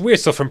 yeah, there's weird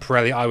stuff from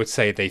Pirelli. I would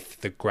say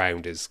the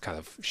ground is kind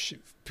of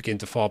begin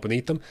to fall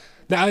beneath them.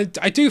 Now,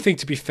 I do think,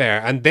 to be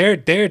fair, and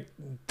they've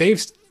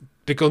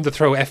begun to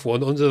throw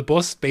F1 under the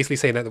bus, basically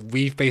saying that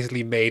we've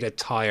basically made a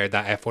tyre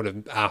that F1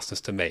 have asked us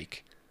to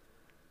make.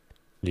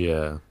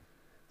 Yeah.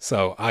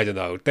 So, I don't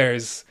know.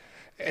 There's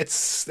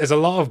a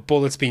lot of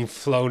bullets being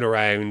flown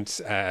around,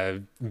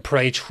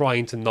 Pirelli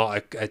trying to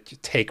not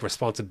take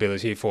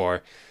responsibility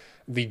for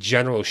the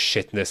general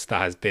shitness that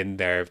has been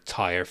their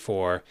tyre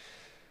for,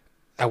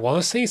 I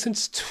want to say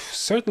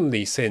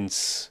certainly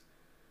since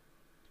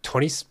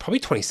probably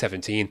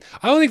 2017.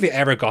 I don't think they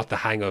ever got the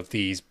hang of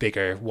these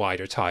bigger,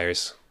 wider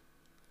tyres.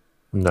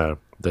 No,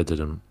 they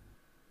didn't.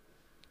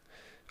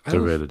 They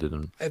really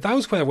didn't. That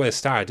was when it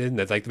started, didn't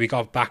it? Like, we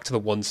got back to the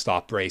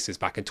one-stop races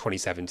back in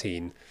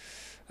 2017.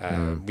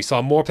 We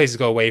saw more places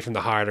go away from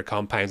the harder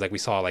compounds, like we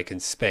saw like in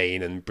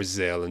Spain and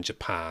Brazil and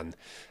Japan.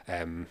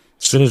 As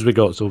soon as we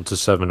got up to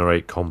 7 or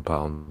 8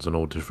 compounds and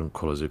all different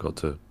colours, it got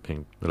to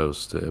being a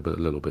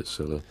little bit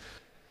silly.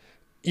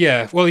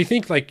 Yeah, well, you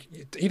think like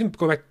even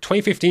going back,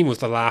 2015 was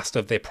the last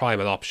of the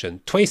primal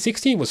option.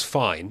 2016 was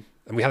fine,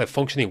 and we had a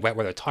functioning wet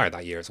weather tire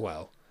that year as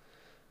well.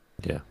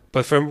 Yeah,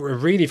 but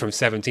from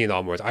 17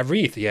 onwards,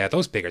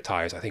 those bigger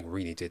tires I think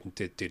really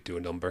did do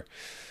a number.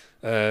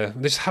 They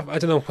just have, I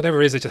don't know,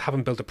 whatever it is, they just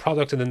haven't built a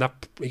product, and then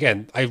that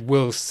again, I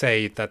will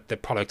say that the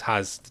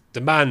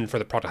demand for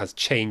the product has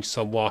changed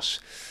somewhat,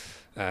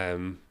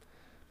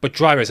 but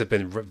drivers have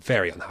been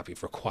very unhappy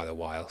for quite a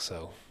while.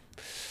 So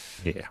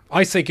yeah,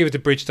 I say give it to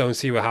Bridgestone,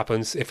 see what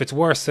happens. If it's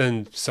worse,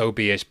 then so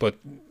be it. But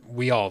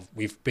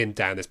we've been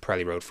down this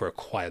Pirelli road for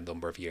quite a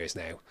number of years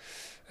now.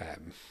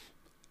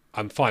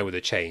 I'm fine with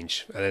a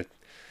change, and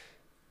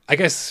I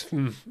guess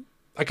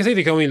I can say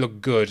they can only look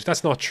good.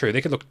 That's not true.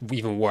 They could look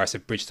even worse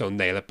if Bridgestone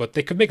nail it, but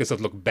they could make us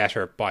look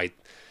better by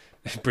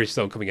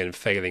Bridgestone coming in and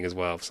failing as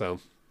well. So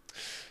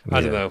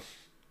I don't know.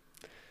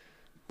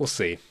 We'll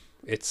see.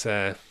 It's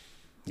yeah.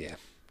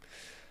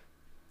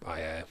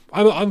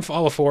 I'm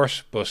all for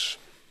it, but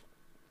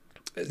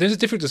there's a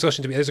different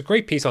discussion to me. There's a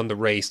great piece on the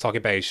race talking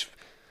about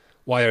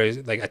why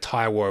like a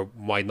tire war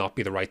might not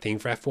be the right thing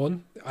for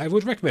F1. I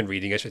would recommend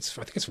reading it. I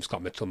think it's from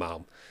Scott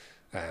Mitchell-Malm.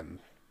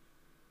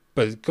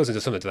 But it goes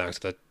into some of the dynamics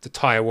of the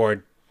tire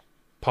war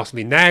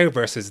possibly now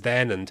versus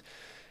then, and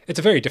it's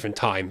a very different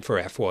time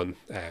for F1.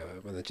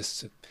 When it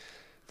just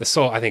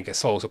I think a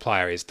sole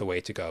supplier is the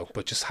way to go,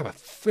 but just have a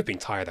flipping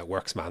tire that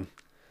works, man.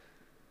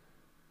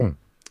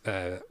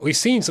 We've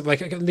seen some,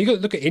 like,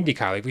 look at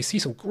IndyCar, like we see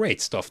some great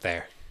stuff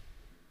there.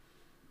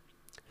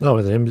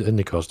 No, the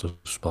IndyCar's just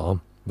spot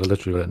on. They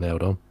literally got it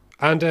nailed on.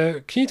 And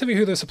can you tell me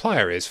who the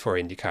supplier is for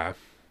IndyCar?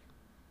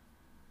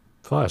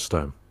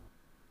 Firestone.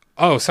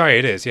 Oh, sorry,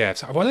 it is. Yeah.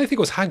 Why did I think it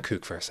was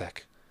Hankook for a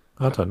sec?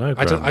 I don't know.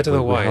 I don't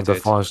know why. We had the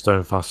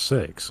Firestone Fast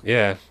 6.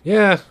 Yeah.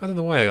 I don't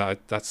know why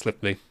that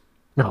slipped me.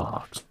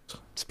 No,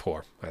 it's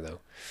poor. I know.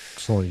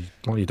 It's like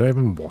you don't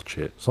even watch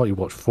it. It's like you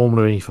watch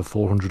Formula E for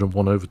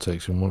 401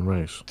 overtakes in one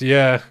race.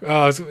 Yeah.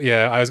 I was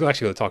actually going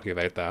to talk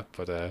about that,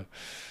 but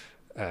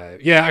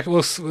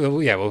we'll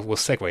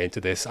segue into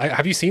this.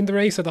 Have you seen the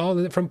race at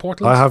all from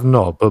Portland? I have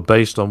not, but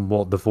based on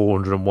what the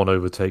 401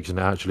 overtakes and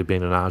actually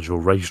being an actual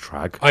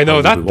racetrack, I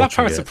know that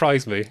part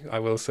surprised me. I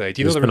will say.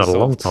 Do you know the results?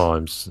 It's been a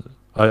long time.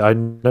 I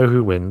know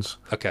who wins.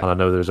 Okay. And I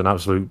know there's an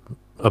absolute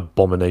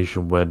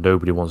abomination where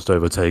nobody wants to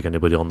overtake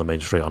anybody on the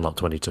main straight on lap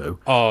 22.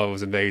 Oh, it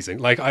was amazing.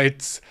 Like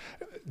is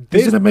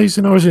it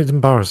amazing or is it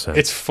embarrassing?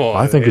 It's fun.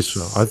 I think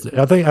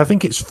I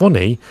think it's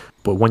funny,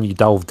 but when you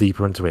delve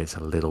deeper into it, it's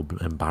a little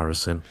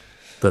embarrassing.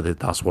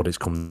 That's what it's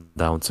come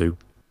down to.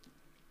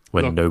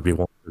 When nobody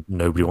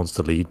wants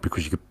to lead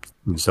because you could put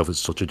yourself at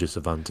such a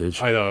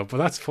disadvantage. I know, but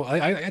that's fun.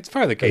 It's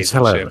part of the game. It's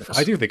hilarious.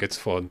 I do think it's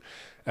fun.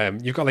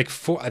 You've got like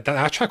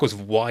that track was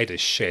wide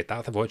as shit.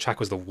 That track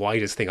was the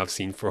widest thing I've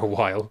seen for a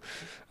while.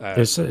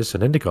 It's an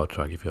IndyCar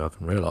track if you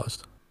haven't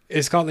realised.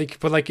 It's got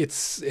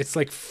it's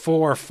like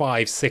 4,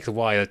 5, 6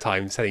 wide at a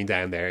time setting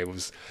down there. It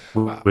was,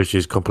 which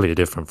is completely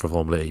different from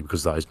Formula E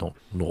because that is not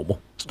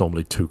normal. It's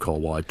normally 2 car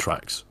wide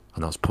tracks.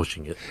 And that's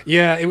pushing it.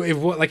 Yeah, it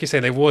like you're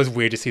saying, it was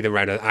weird to see them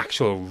around an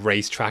actual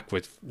racetrack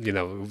with,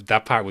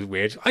 that part was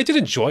weird. I did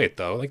enjoy it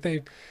though. Like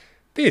they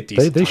had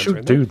decent. They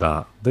should do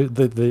that.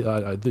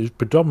 They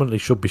predominantly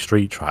should be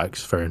street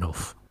tracks, fair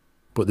enough.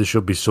 But there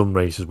should be some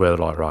races where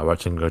they're like, right, we're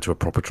actually going to go to a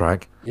proper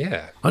track.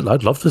 Yeah,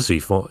 I'd love to see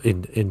not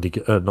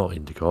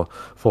IndyCar,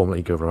 Formula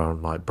E go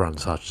around like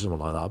Brands Hatch or something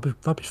like that.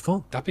 That'd be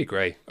fun. That'd be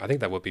great. I think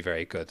that would be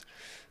very good.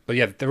 But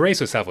yeah, the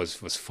race itself was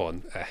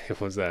fun.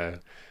 It was.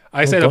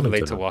 I stayed up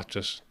late to watch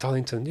it.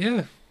 Donington,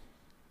 yeah.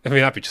 I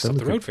mean, that'd be just up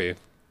the road for you.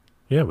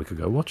 Yeah, we could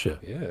go watch it.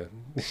 Yeah.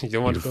 You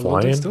don't want to go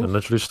fly in still? and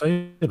literally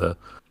stay there.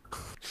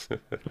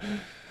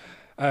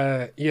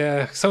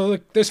 Yeah. So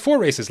look, there's 4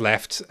 races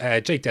left.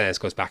 Jake Dennis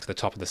goes back to the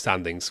top of the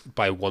standings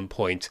by 1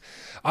 point.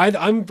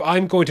 I'm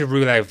going to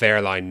rule out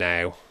Wehrlein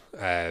now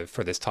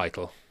for this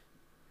title.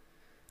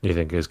 You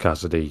think it's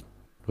Cassidy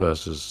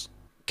versus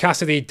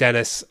Cassidy,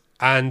 Dennis,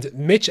 and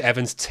Mitch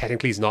Evans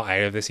technically is not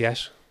out of this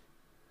yet.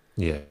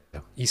 Yeah.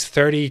 He's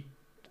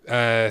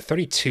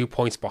 32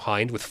 points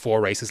behind with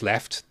 4 races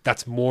left.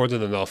 That's more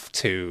than enough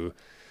to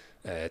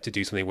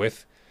do something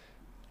with.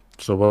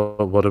 So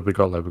what have we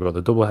got left? We've got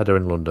the double header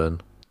in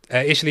London.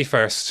 Italy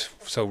first,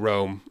 so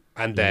Rome,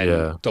 and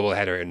then double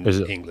header in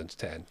England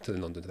to end, to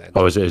London to end.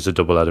 Oh, is it a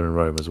double header in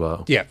Rome as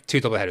well? Yeah, 2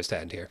 double headers to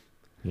end here.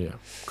 Yeah,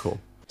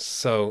 cool.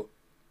 So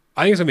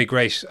I think it's gonna be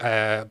great.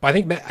 But I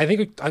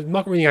think I'm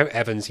not ruling out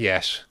Evans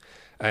yet.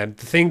 The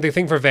thing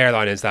for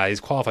Wehrlein is that his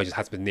qualifying just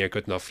hasn't been near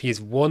good enough. He's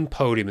won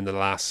podium in the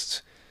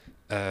last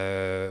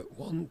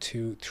 1,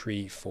 2,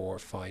 3, 4,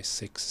 5,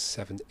 6,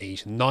 7,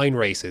 8, 9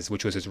 races,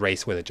 which was his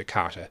race win at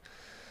Jakarta.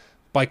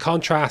 By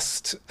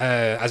contrast,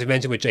 as we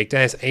mentioned with Jake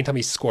Dennis, anytime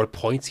he's scored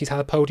points, he's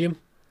had a podium.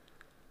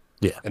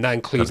 Yeah. And that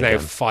includes now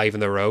 5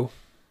 in a row.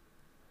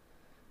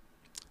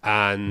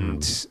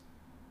 And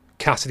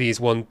Cassidy's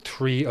won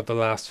 3 of the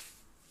last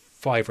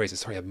 5 races.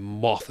 Sorry, a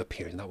moth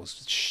appeared, and that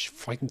was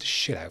frightening the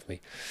shit out of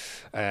me.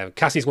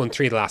 Cassidy's won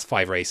 3 of the last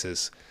 5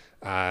 races,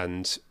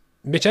 and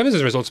Mitch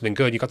Evans' results have been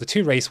good. You got the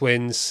 2 race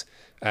wins,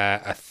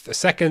 a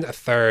second, a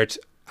third,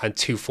 and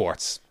 2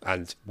 fourths,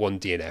 and 1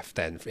 DNF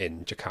then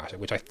in Jakarta,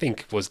 which I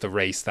think was the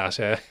race that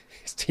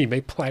his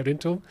teammate ploughed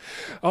into him.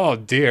 Oh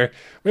dear.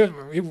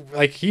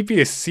 Like, he'd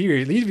be a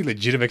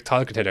legitimate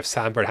title contender if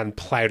Sandberg hadn't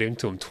ploughed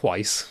into him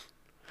twice.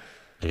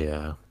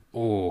 Yeah.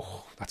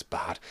 Oh, that's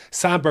bad.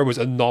 Sandberg was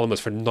anonymous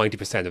for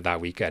 90% of that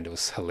weekend. It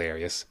was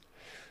hilarious.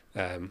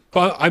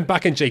 But I'm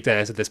back in Jake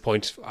Dennis at this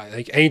point. I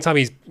think anytime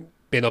he's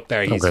been up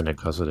there, he's... Nick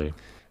Cassidy.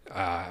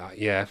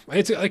 Yeah.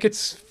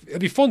 It'll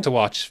be fun to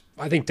watch.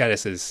 I think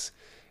Dennis is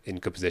in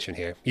good position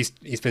here. He's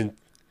been...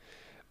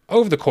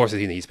 Over the course of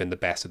the season, he's been the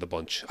best of the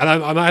bunch, and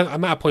I'm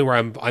at a point where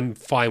I'm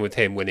fine with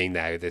him winning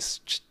now.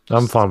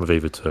 I'm fine with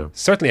either two.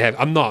 Certainly,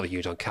 I'm not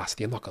huge on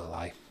Cassidy. I'm not gonna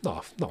lie.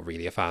 No, not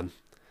really a fan.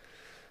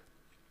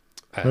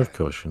 Of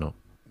course you're not.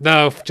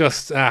 No,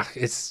 just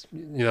it's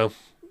You're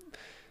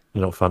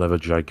not a fan of a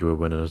Jaguar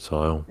winning a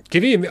title.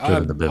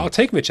 I'll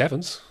take Mitch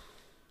Evans.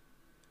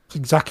 It's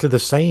exactly the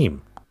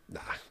same. Nah,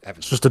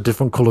 Evans. It's just a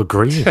different colour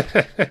green.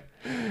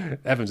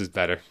 Evans is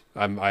better.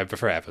 I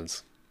prefer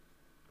Evans.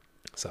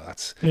 So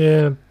that's...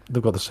 Yeah,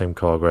 they've got the same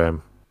car,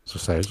 Graham. So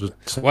say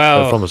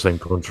they're from the same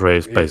country.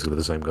 It's basically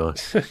the same guy.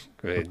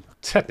 I mean,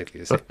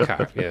 technically the same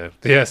car.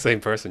 Yeah, same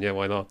person. Yeah,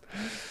 why not?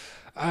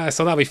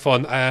 So that'll be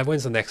fun.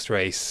 When's the next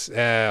race?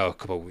 A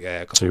couple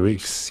 2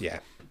 weeks. Yeah,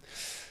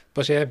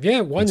 but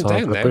winding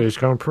down now. British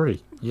Grand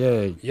Prix.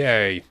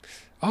 Yay!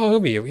 Oh, it'll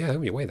be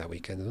away that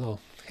weekend as well.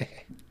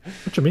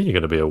 What do you mean you're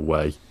going to be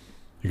away?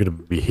 You're going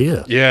to be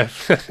here. Yeah.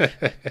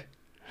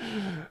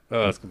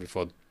 Oh, that's gonna be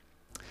fun.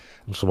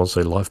 Someone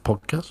say live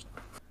podcast?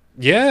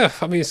 Yeah,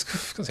 I mean, it's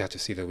because you have to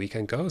see the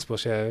weekend goes,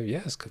 but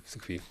it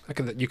could be.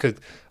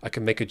 I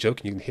can make a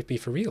joke and you can hit me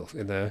for real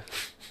in the.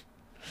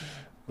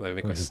 I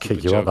can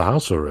kick you out of the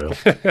house for real.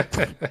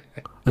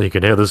 And you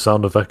can hear the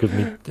sound effect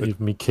of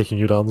me kicking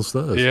you down the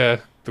stairs. Yeah,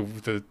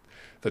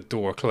 the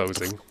door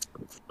closing.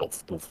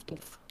 Is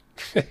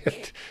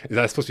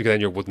that supposed to be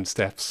on your wooden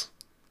steps?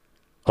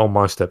 Oh,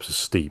 my steps are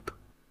steep.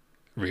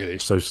 Really?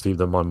 So steep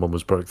that my mum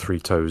has broke 3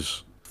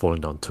 toes falling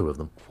down 2 of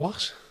them.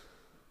 What?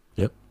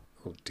 Yep.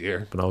 Oh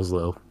dear. When I was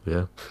little,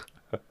 yeah.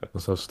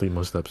 That's how steep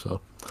my steps are.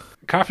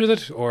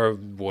 Carpeted or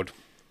wood?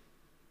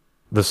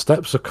 The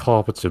steps are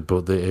carpeted,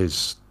 but there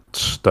is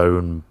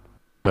stone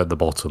at the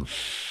bottom.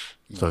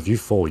 So if you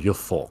fall, you're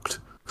fucked.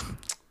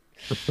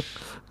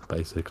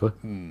 Basically.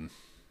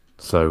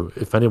 So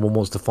if anyone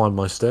wants to find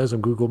my stairs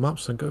on Google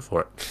Maps, then go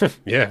for it.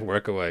 Yeah,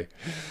 work away.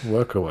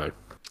 Work away.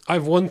 I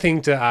have one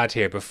thing to add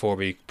here before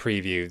we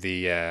preview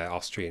the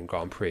Austrian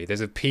Grand Prix. There's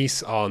a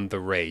piece on the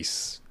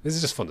race. This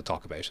is just fun to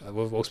talk about. I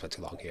won't spend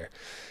too long here.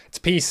 It's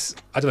a piece,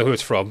 I don't know who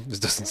it's from, this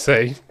doesn't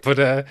say, but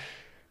it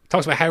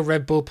talks about how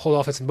Red Bull pulled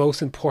off its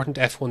most important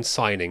F1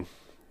 signing.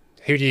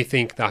 Who do you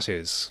think that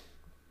is?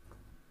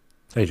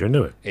 Adrian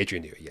Newey.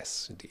 Adrian Newey,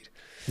 yes, indeed.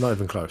 Not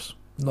even close.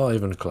 Not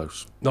even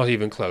close. Not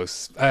even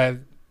close.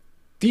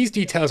 These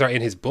details are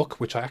in his book,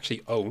 which I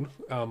actually own.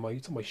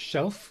 It's on my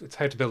shelf. It's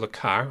How to Build a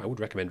Car. I would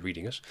recommend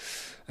reading it.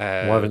 Why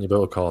haven't you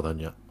built a car then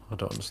yet? I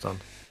don't understand.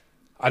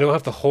 I don't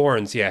have the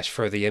horns yet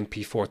for the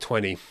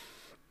MP420.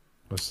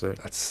 Let's see.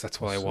 That's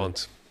what I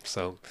want.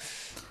 So,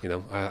 other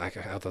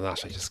than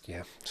that,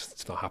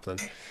 it's not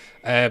happening.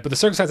 But the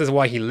circumstances of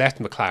why he left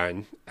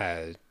McLaren,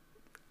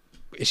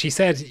 she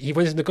said he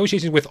went into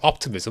negotiations with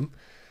optimism,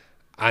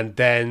 and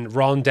then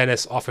Ron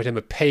Dennis offered him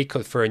a pay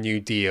cut for a new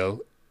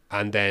deal.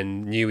 And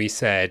then Newey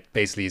said,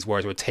 basically his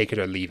words were, take it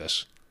or leave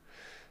it.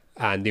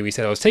 And Newey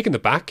said, I was taken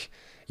aback.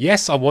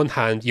 Yes, on one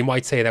hand, you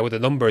might say that with the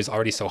numbers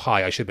already so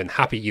high, I should have been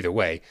happy either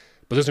way.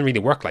 But it doesn't really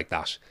work like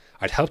that.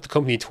 I'd helped the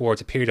company towards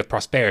a period of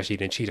prosperity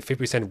and achieved a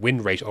 50%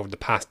 win rate over the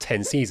past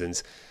 10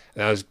 seasons.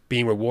 And I was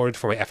being rewarded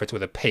for my efforts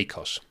with a pay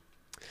cut.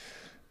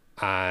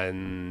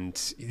 And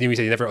Newey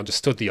said he never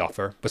understood the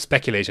offer, but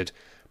speculated.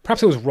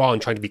 Perhaps it was Ron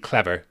trying to be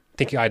clever,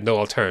 thinking I had no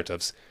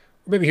alternatives.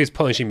 Maybe he was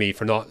punishing me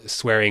for not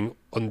swearing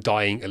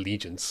undying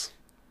allegiance.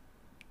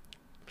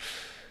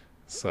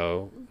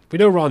 So we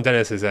know Ron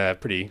Dennis is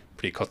pretty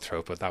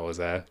cutthroat, but that was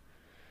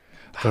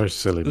very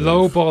silly.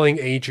 Lowballing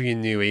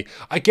Adrian Newey.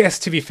 I guess,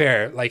 to be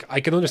fair, like, I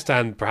can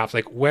understand perhaps,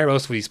 like, where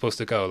else was he supposed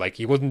to go? Like,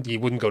 he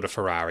wouldn't go to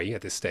Ferrari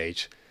at this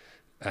stage.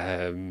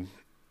 I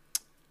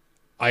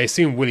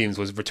assume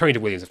returning to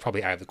Williams was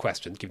probably out of the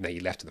question, given that he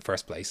left in the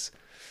first place.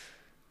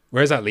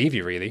 Where does that leave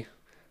you, really?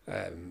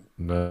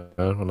 No,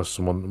 unless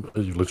someone,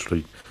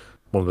 literally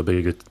one of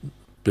the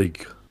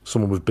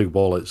someone with big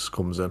wallets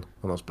comes in,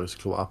 and that's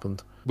basically what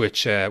happened.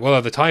 Which, at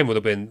the time would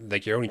have been,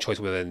 like, your only choice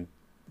would have been,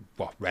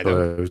 what,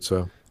 Renault?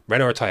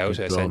 Renault or Toyota,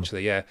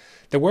 essentially, yeah.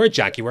 There were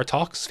Jaguar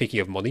talks, speaking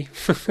of money.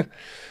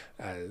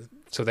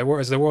 So there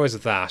was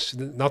that.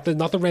 Not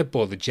the Red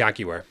Bull, the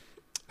Jaguar.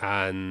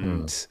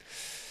 And so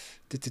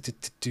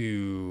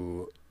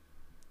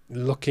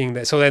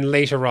then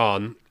later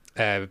on,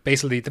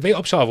 basically the big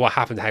upshot of what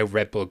happened, how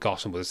Red Bull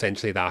got him, was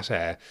essentially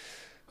that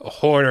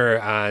Horner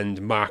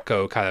and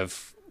Marco kind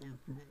of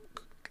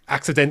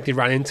accidentally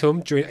ran into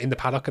him in the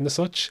paddock and the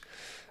such.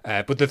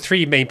 But the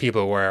three main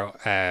people were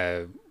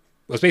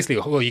was basically,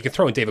 well, you can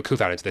throw in David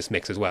Coulthard into this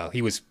mix as well.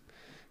 He was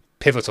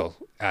pivotal,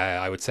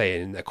 I would say,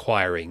 in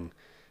acquiring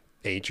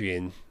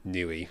Adrian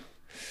Newey.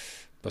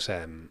 But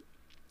so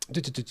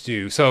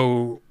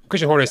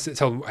Christian Horner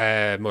told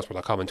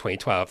motorsport.com in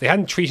 2012 they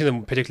hadn't treated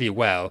him particularly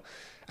well,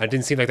 and it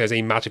didn't seem like there was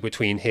any magic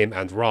between him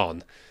and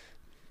Ron.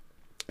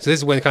 So this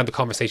is when kind of the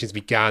conversations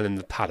began in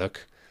the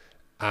paddock,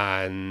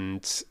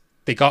 and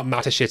they got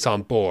Mateschitz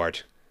on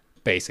board,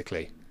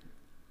 basically.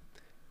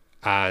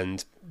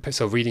 And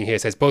so reading here,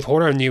 it says both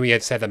Horner and Newey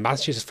had said that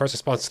Matteschitz's first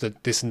response to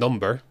this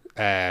number,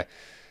 and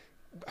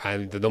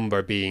the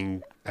number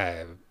being,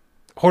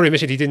 Horner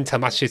admitted he didn't tell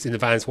Mateschitz in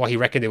advance what he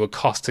reckoned it would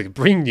cost to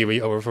bring Newey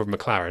over from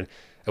McLaren.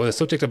 And when the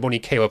subject of money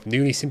came up,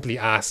 Newey simply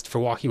asked for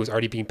what he was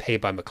already being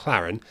paid by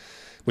McLaren,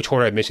 which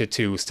Horner admitted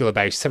to was still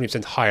about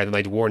 70% higher than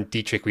I'd warned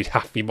Dietrich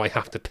we might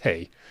have to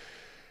pay.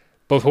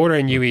 Both Horner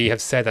and Newey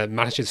have said that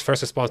Mateschitz's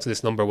first response to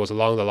this number was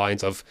along the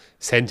lines of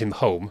send him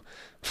home.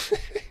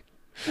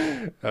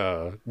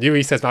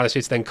 Newey says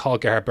Mateschitz then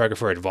called Gerhard Berger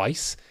for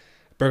advice.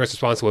 Berger's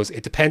response was,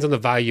 it depends on the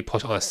value you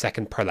put on a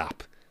second per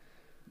lap.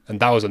 And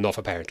that was enough,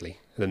 apparently.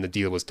 And then the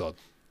deal was done.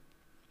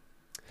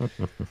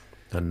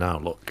 And now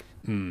look.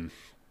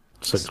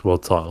 6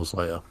 world titles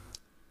later.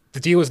 The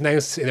deal was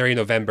announced in early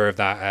November of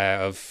that,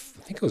 I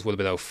think it would have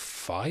been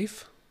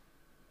 05?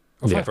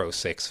 Or 5 or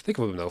 06. I think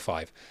it would have been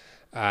 05.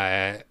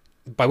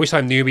 By which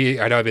time Newey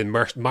had now been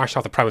marched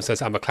off the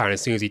premises at McLaren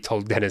as soon as he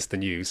told Dennis the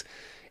news.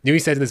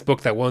 Newey said in his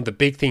book that one of the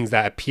big things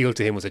that appealed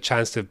to him was a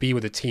chance to be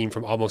with the team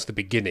from almost the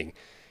beginning.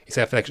 He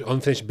said it felt like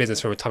unfinished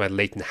business from a time at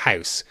Leighton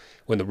House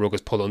when the rug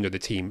was pulled under the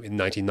team in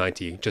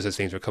 1990, just as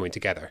things were coming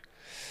together.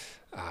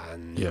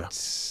 And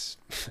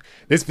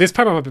this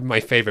part might be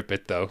my favourite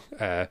bit, though.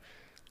 At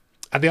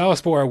the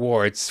Autosport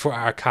Awards for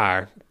our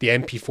car, the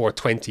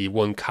MP420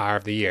 won Car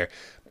of the Year.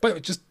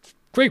 But just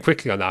very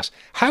quickly on that,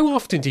 how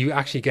often do you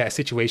actually get a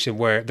situation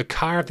where the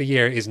Car of the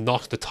Year is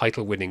not the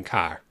title-winning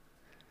car?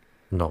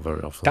 Not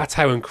very often. That's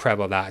how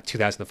incredible that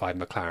 2005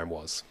 McLaren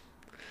was.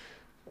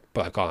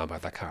 But I've gone on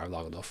about that car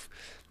long enough.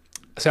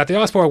 So at the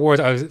Autosport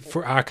Awards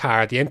for our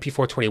car, the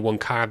MP421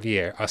 Car of the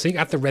Year, I was sitting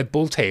at the Red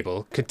Bull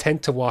table,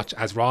 content to watch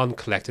as Ron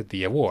collected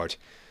the award.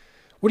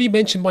 Would he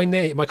mention my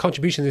name, my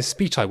contribution in his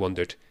speech, I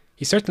wondered.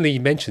 He certainly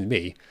mentioned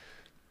me.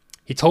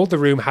 He told the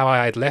room how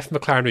I had left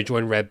McLaren to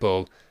join Red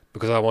Bull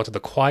because I wanted a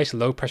quiet,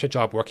 low-pressure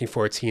job working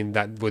for a team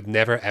that would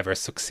never, ever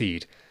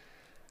succeed,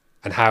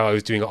 and how I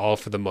was doing it all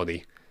for the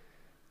money.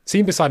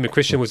 Sitting beside me,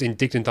 Christian was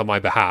indignant on my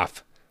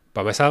behalf.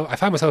 By myself, I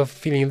found myself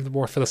feeling a little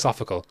more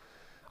philosophical.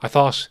 I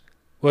thought,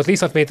 well, at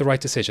least I've made the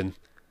right decision.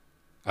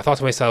 I thought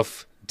to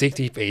myself, dig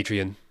deep,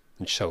 Adrian,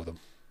 and show them.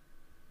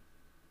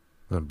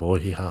 And boy,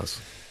 he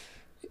has.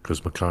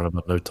 Because McLaren have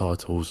had no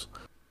titles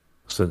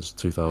since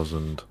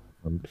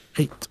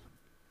 2008.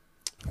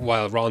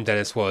 While Ron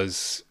Dennis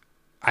was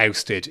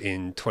ousted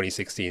in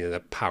 2016 in a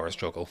power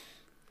struggle.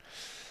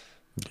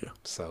 Yeah.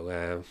 So,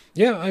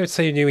 I would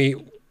say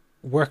Newey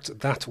worked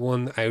that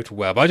one out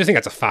well. But I just think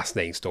that's a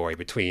fascinating story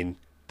between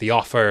the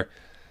offer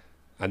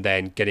and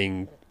then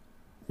getting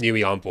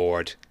Newey on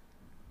board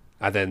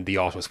and then the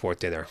Autosport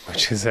dinner,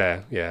 which is,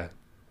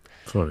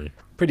 Funny.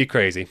 pretty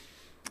crazy.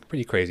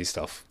 Pretty crazy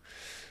stuff.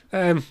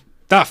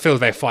 That filled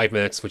about 5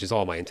 minutes, which is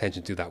all my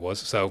intention to do that was.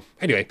 So,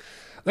 anyway,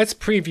 let's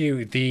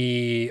preview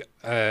the...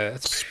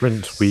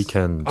 Sprint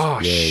weekend. Oh,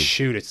 Yay.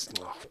 shoot.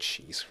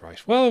 Jeez,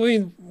 right. Well, I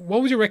mean,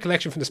 what was your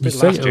recollection from the sprint You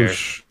say last year?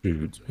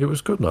 Shoot. It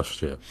was good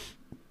last year.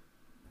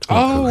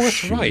 Oh,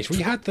 that's right. We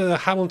had the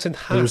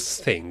Hamilton-Haas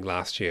thing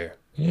last year.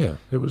 Yeah,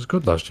 it was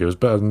good last year. It was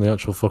better than the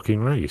actual fucking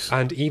race.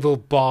 And evil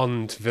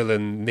Bond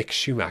villain Mick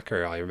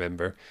Schumacher, I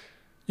remember.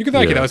 You could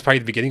argue that was probably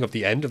the beginning of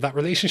the end of that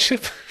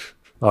relationship.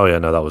 Oh yeah,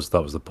 no, that was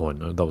the point.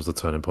 That was the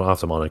turning point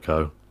after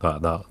Monaco.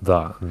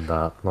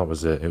 That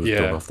was it. It was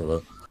done after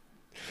that.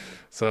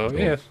 So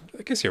yeah,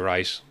 I guess you're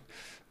right.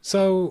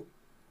 So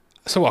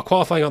what?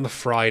 Qualifying on the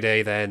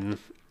Friday then.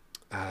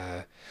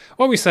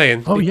 What are we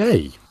saying? Oh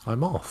yay!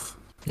 I'm off.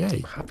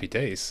 Yay! Happy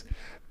days.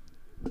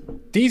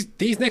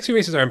 These next few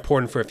races are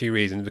important for a few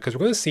reasons because we're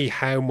going to see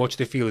how much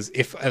they feel, as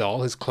if at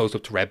all, has closed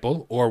up to Red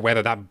Bull, or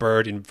whether that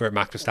bird in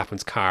Max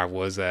Verstappen's car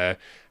was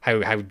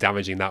how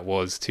damaging that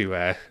was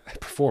to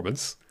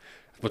performance,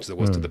 as much as it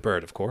was to the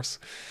bird, of course.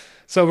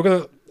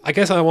 So I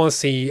guess I want to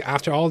see,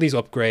 after all these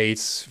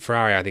upgrades,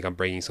 Ferrari, I think I'm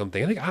bringing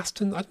something. I think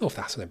Aston, I don't know if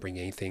Aston are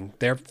bringing anything.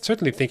 They're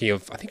certainly thinking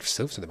of, I think for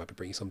Silverstone they might be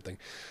bringing something.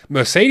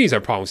 Mercedes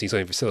are promising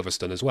something for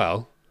Silverstone as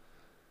well.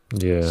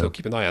 Yeah. So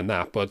keep an eye on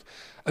that. But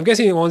I'm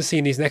guessing you want to see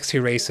in these next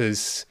two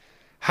races,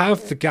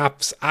 have the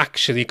gaps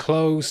actually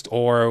closed,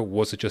 or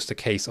was it just a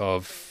case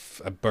of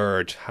a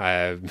bird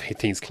made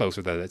things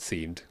closer than it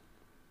seemed?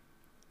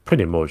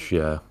 Pretty much,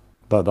 yeah.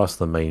 That's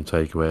the main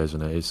takeaway,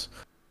 isn't it?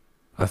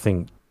 I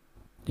think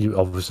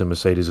obviously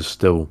Mercedes are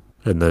still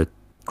in the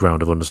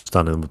ground of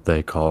understanding with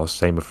their car.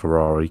 Same with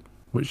Ferrari,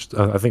 which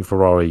I think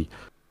Ferrari.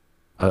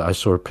 I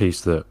saw a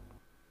piece that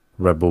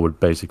Red Bull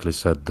had basically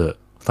said that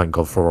thank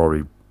God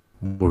Ferrari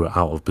were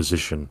out of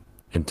position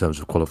in terms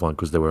of qualifying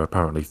because they were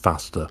apparently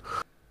faster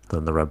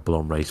than the Red Bull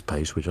on race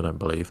pace, which I don't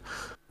believe.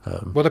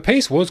 Well, the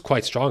pace was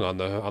quite strong on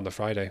the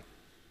Friday.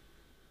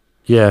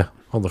 Yeah,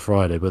 on the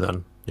Friday, but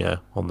then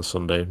on the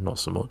Sunday, not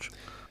so much.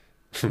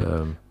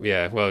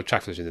 Yeah, well,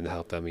 track position didn't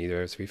help them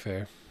either, to be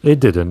fair. It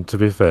didn't, to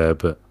be fair,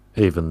 but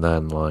even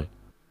then, like,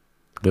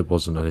 there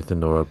wasn't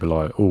anything where I'd be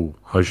like, oh,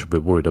 I should be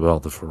worried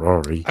about the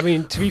Ferrari. I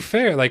mean, to be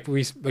fair, like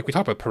we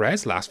talked about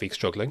Perez last week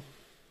struggling.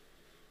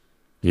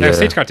 Yeah, now,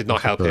 safety car did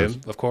not help him,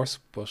 of course,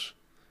 but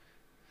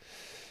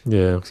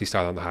yeah, because he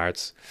started on the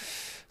hards.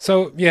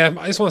 So yeah,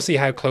 I just want to see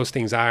how close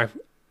things are,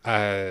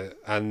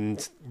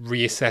 and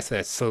reassess it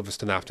at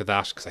Silverstone after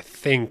that, because I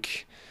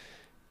think,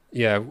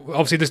 yeah,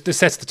 obviously this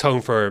sets the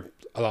tone for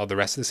a lot of the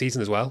rest of the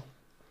season as well.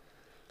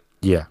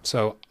 yeah.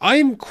 So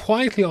I'm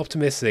quietly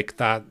optimistic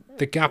that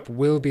the gap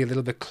will be a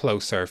little bit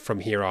closer from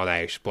here on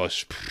out,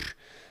 but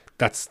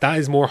that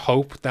is more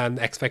hope than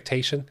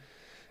expectation.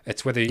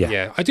 It's whether,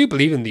 I do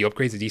believe in the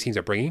upgrades that these teams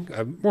are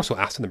bringing, more so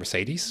Aston and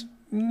Mercedes,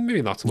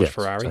 maybe not so much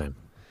Ferrari.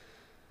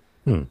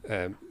 Who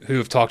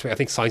have talked about, I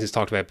think Sainz has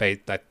talked about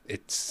that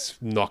it's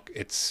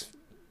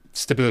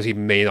stability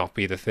may not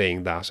be the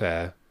thing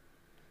that,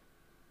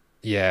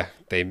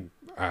 they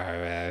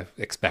are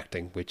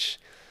expecting, which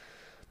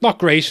not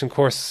great. And of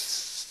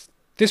course,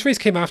 this race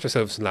came after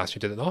Silverstone last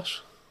year, did it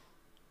not?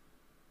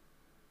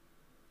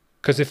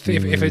 Because if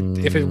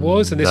it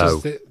was, and this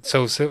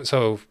was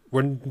so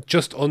we're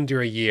just under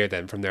a year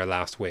then from their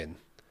last win.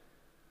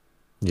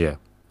 Yeah,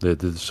 the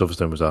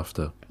Silverstone was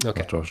after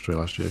Okay. after Austria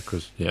last year,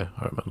 because I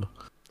remember.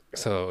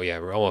 So yeah,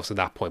 we're almost at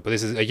that point. But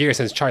this is a year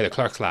since Charlie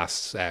Leclerc's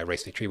last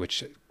race victory,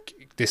 which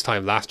this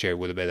time last year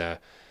would have been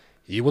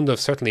you wouldn't have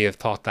certainly have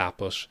thought that.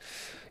 But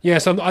yeah,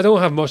 so I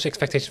don't have much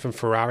expectation from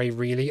Ferrari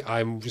really.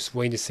 I'm just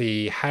waiting to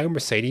see how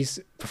Mercedes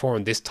perform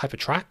on this type of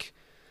track,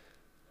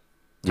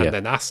 and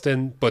then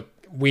Aston. But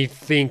we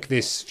think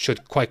this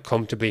should quite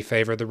comfortably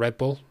favour the Red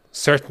Bull,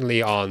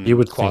 certainly on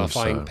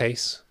qualifying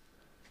pace.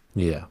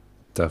 Yeah,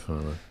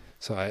 definitely.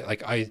 So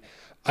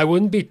I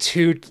wouldn't be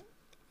too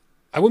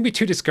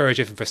discouraged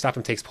if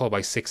Verstappen takes pole by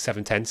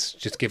 6-7 tenths,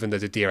 just given the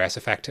DRS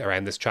effect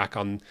around this track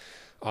on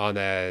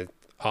a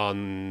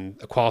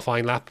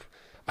qualifying lap.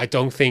 I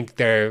don't think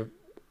they're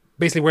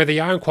basically where they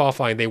are in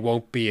qualifying. They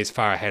won't be as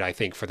far ahead, I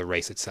think, for the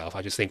race itself.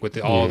 I just think with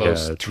all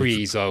those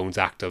three zones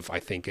active, I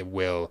think it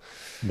will.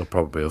 They'll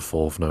probably be a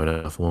fourth now in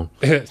F1.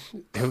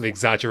 It'll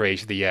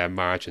exaggerate the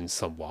margins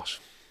somewhat.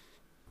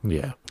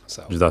 Yeah.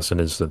 So that's an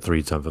instant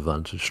 3/10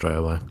 advantage straight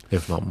away,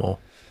 if not more.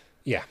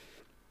 Yeah.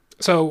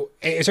 So,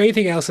 is there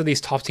anything else in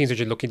these top teams that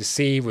you're looking to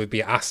see? Would it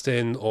be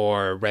Aston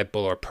or Red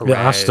Bull or Perez?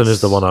 Yeah, Aston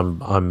is the one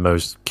I'm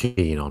most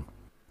keen on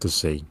to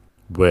see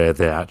where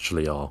they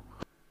actually are.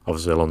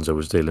 Obviously, Alonso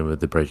was dealing with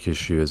the brake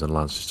issues, and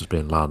Lance is just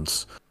being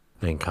Lance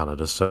in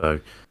Canada. So,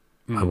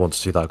 I want to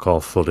see that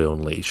car fully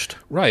unleashed.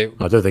 Right.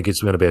 I don't think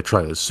it's going to be a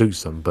track that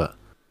suits them, but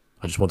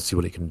I just want to see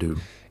what it can do.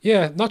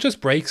 Yeah, not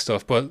just brake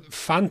stuff, but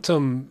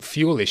phantom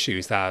fuel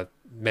issues that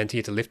meant he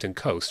had to lift and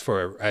coast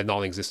for a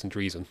non-existent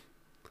reason.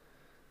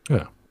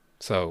 Yeah.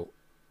 So,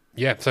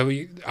 yeah. So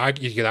you could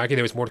argue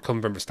there was more to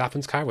come from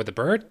Verstappen's car with the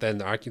bird.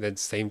 Then argue that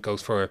same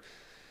goes for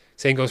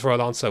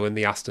Alonso in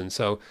the Aston.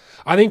 So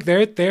I think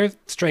their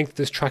strength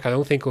this track, I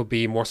don't think will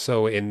be more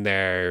so in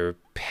their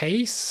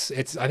pace.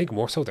 I think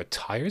more so their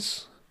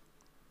tires.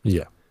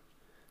 Yeah.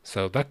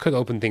 So that could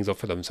open things up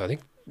for them. So I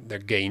think their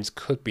gains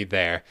could be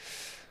there.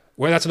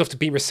 Whether that's enough to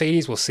beat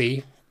Mercedes, we'll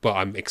see. But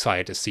I'm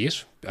excited to see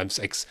it. I'm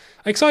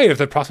excited of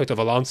the prospect of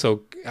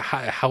Alonso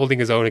holding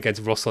his own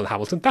against Russell and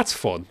Hamilton. That's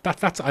fun.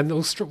 I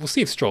know. We'll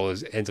see if Stroll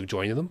ends up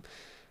joining them.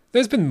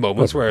 There's been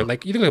moments where,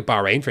 like, you look at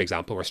Bahrain, for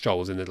example, where Stroll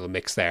was in a little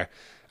mix there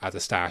at the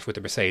start with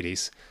the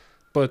Mercedes.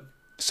 But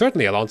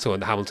certainly Alonso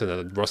and Hamilton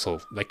and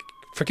Russell, like,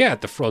 forget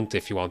at the front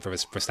if you want for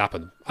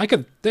Verstappen.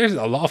 There's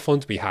a lot of fun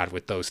to be had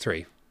with those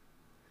three.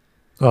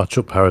 Oh,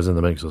 Chuck Perez in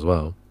the mix as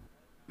well.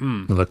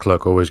 And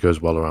Leclerc always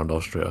goes well around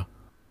Austria.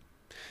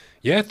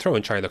 Yeah, throw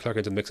in Charlie Leclerc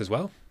into the mix as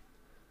well.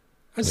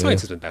 And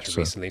Sainz has been better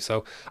recently,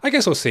 so I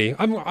guess we'll see.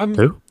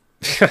 Who?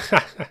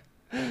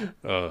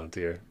 Oh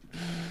dear.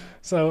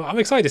 So I'm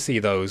excited to see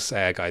those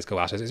guys go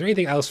at it. Is there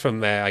anything else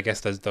from I guess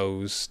there's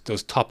those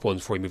top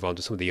ones before we move on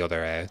to some of the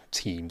other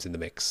teams in the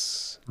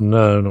mix?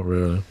 No, not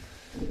really.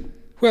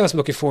 Who else I'm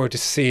looking forward to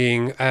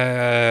seeing?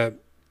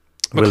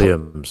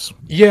 Williams.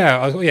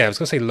 I was going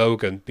to say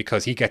Logan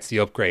because he gets the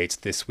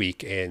upgrades this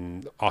week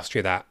in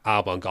Austria that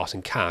Albon got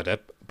in Canada.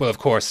 But of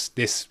course,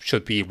 this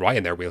should be right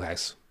in their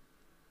wheelhouse.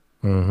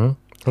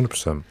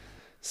 100%.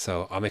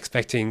 So I'm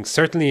expecting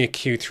certainly a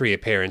Q3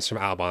 appearance from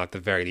Albon at the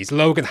very least.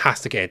 Logan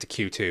has to get into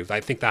Q2. I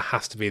think that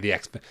has to be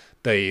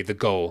the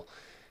goal,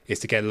 is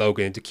to get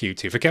Logan into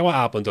Q2. Forget what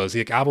Albon does.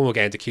 Albon will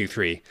get into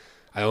Q3.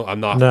 I'm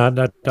not. No,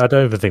 I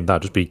don't even think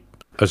that. Just be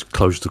as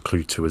close to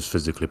Q2 as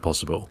physically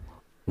possible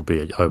would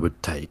be. I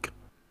would take,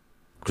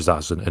 because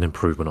that's an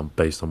improvement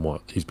based on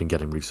what he's been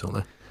getting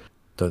recently.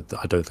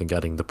 I don't think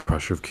adding the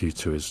pressure of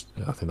Q2 is.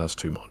 I think that's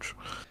too much.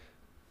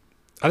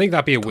 I think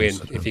that'd be a win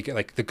if you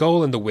get the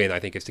goal and the win. I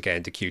think is to get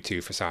into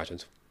Q2 for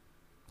Sargent.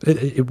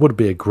 It would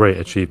be a great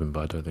achievement, but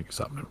I don't think it's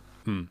happening.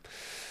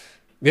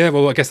 Yeah,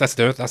 well, I guess that's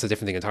a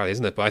different thing entirely,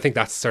 isn't it? But I think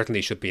that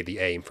certainly should be the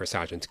aim for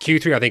Sargent.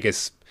 Q3, I think,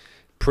 is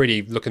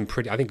looking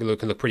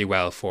pretty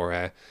well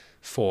for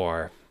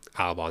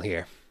Albon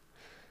here.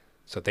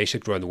 So they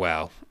should run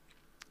well,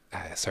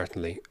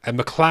 certainly. And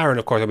McLaren,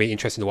 of course, will be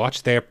interesting to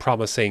watch. They're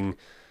promising,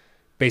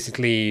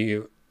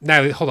 basically.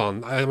 Now, hold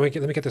on. Let me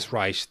get this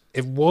right.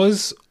 It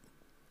was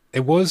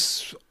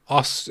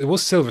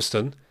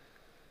Silverstone.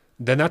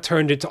 Then that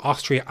turned into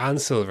Austria and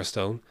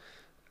Silverstone.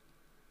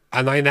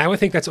 And I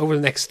think that's over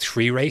the next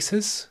 3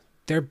 races.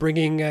 They're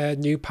bringing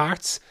new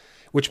parts,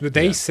 which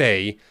they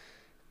say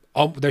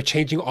they're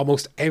changing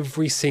almost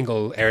every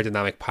single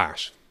aerodynamic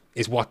part,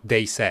 is what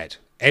they said.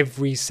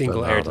 Every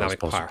single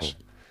aerodynamic part.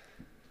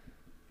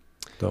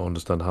 Don't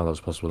understand how that's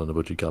possible in a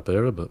budget gap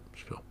era, but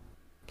sure.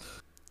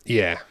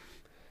 Yeah.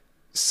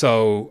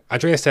 So,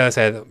 Andrea Stella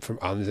said,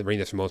 I'm reading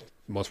this from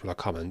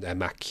motorsport.com and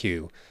Mac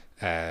Q,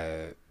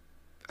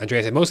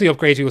 Andrea said, most of the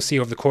upgrades you will see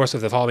over the course of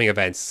the following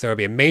events. There will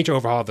be a major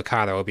overhaul of the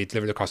car that will be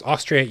delivered across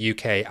Austria,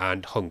 UK,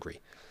 and Hungary.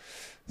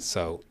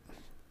 So,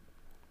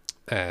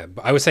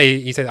 but I would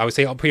say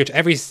pretty much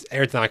every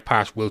aerodynamic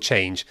part will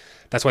change.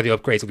 That's why the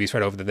upgrades will be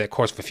spread over the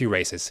course of a few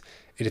races.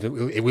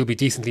 It will be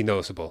decently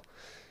noticeable.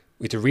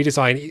 We had to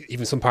redesign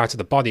even some parts of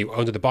the body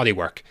under the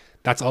bodywork.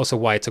 That's also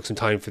why it took some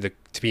time to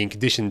be in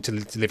condition to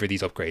deliver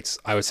these upgrades.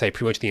 I would say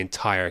pretty much the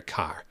entire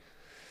car.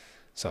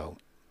 So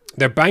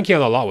they're banking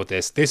on a lot with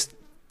this. This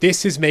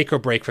is make or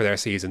break for their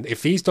season.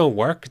 If these don't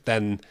work,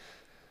 then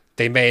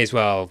they may as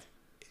well.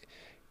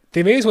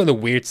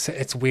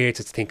 It's weird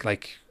to think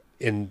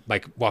in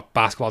what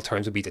basketball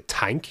terms would be the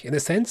tank in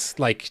a sense,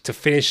 like to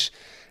finish.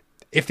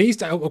 If these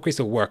upgrades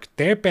don't work,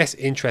 their best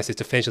interest is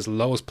to finish as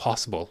low as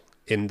possible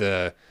in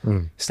the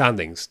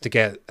standings to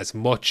get as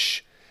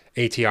much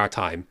ATR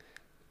time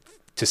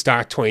to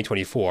start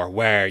 2024,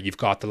 where you've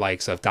got the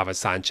likes of David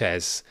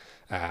Sanchez.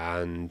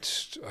 And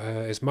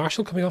is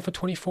Marshall coming on for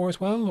 24 as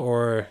well,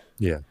 or?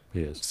 Yeah,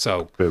 he is.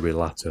 So it'll be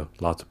latter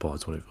part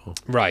of 24.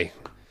 Right.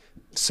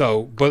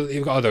 So, but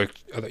you've got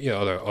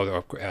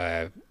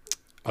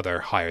other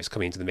hires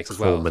coming into the mix as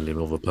well. 4 million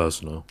other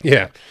personnel.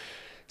 Yeah.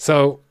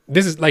 So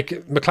this is like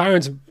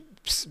McLaren's.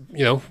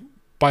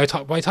 By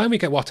the time we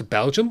get to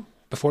Belgium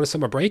before the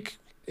summer break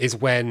is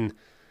when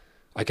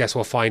I guess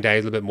we'll find out a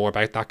little bit more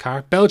about that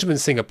car. Belgium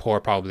and Singapore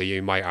probably,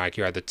 you might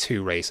argue, are the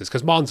 2 races,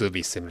 because Monza will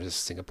be similar to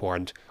Singapore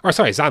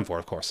Zandvoort,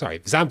 of course.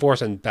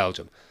 Zandvoort and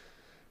Belgium.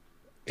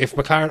 If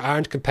McLaren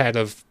aren't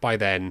competitive by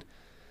then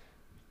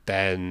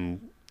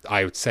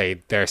I would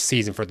say their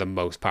season for the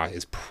most part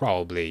is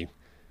probably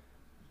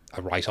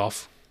a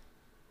write-off.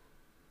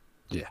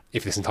 Yeah.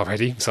 If it isn't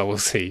already, so we'll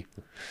see.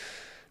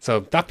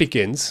 So that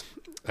begins.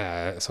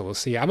 So we'll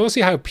see. I'm going to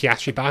see how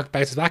Piastri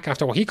bounces back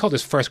after what he called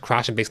his first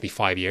crash in basically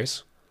 5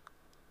 years.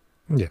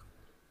 Yeah.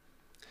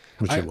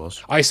 Which it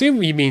was. I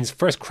assume he means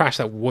first crash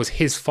that was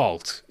his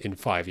fault in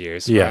 5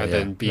 years, rather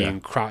than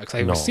being crashed.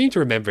 I seem to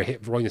remember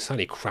Roy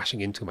Nissany crashing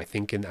into him, I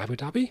think, in Abu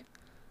Dhabi.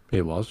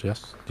 It was,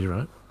 yes. You're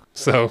right.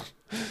 So,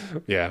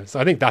 yeah. So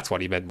I think that's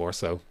what he meant more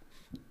so.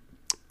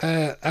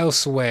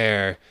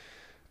 Elsewhere,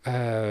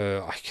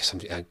 I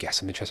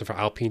guess I'm interested for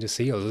Alpine to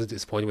see. I was a little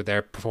disappointed with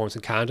their performance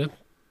in Canada.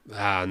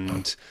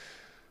 And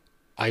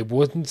I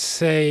wouldn't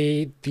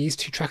say these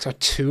 2 tracks are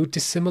too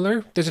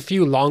dissimilar. There's a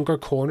few longer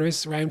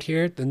corners around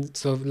here,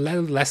 so a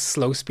little less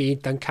slow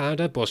speed than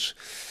Canada, but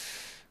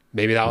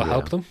maybe that'll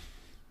help them.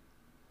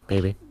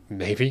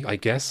 Maybe, I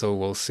guess, so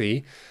we'll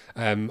see.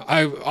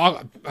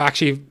 I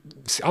actually,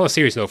 on a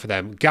serious note for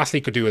them,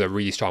 Gasly could do with a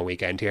really strong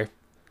weekend here.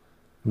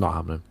 Not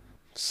happening.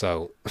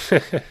 So,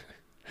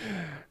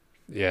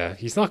 yeah,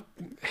 it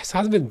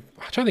hasn't been,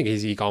 I'm trying to think,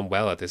 has he gone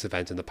well at this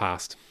event in the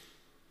past?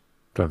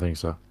 Don't think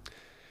so.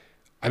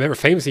 I remember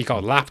famously he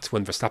got lapped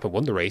when Verstappen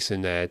won the race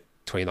in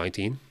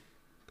 2019.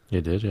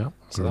 He did, yeah.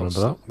 So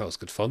that was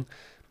good fun.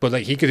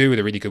 But he could do with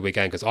a really good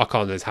weekend because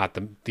Ocon has had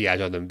the edge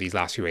on them these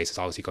last few races.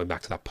 Obviously going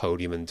back to that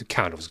podium, and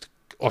Canada was an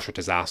utter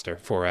disaster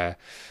for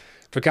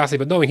Gasly.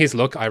 But knowing his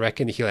luck, I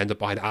reckon he'll end up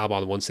behind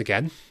Albon once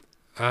again,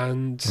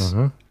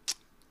 and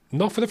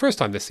not for the first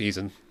time this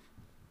season.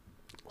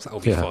 So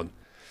that'll be fun.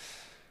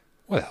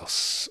 What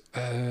else?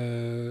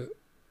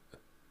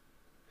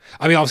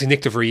 Obviously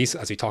Nick de Vries,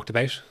 as we talked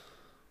about.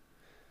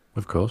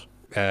 Of course.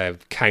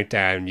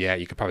 Countdown,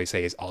 you could probably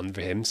say is on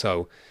for him.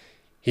 So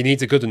he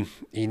needs a good one.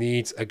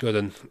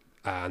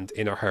 And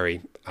in a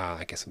hurry.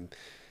 I guess I'm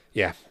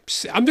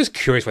just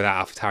curious where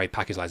that AlphaTauri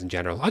package lies in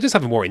general. I just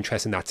have more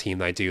interest in that team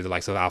than I do the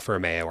likes of Alfa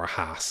Romeo or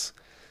Haas.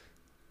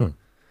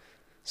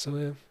 So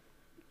I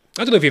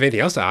don't know if you have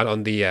anything else to add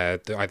on the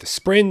either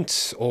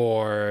sprint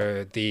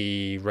or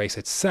the race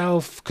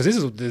itself, because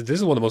this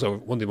is one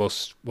of the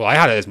most. Well, I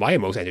had it as my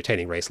most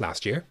entertaining race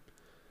last year.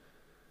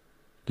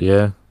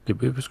 Yeah,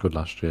 it was good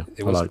last year.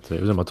 I liked it.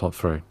 It was in my top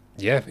 3.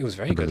 Yeah, it was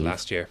very good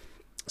last year.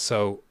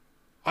 So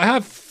I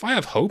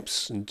have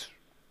hopes, and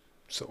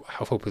so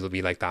I hope it'll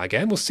be like that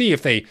again. We'll see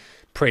if they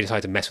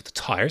decide to mess with the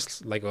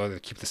tires, or they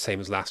keep it the same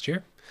as last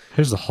year.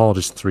 Here's the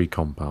hardest 3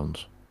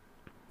 compounds,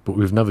 but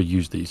we've never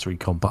used these 3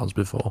 compounds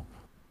before.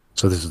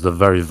 So this is the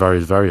very, very,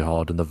 very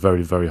hard and the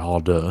very, very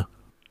harder.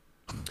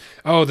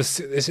 Oh, the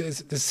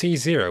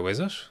C0, is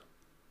it?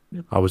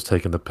 I was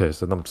taking the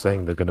piss, and I'm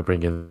saying they're going to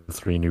bring in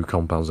 3 new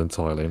compounds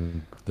entirely,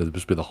 and they'll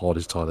just be the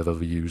hardest tire they've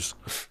ever used.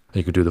 And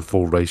you could do the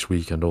full race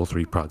weekend, all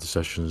 3 practice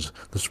sessions,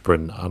 the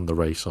sprint and the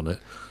race on it,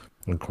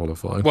 and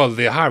qualify. Well,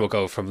 the hard will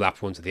go from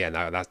lap 1 to the end.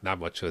 That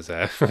much was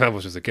that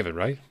much was a given,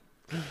 right?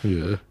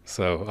 Yeah.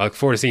 So I look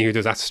forward to seeing who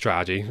does that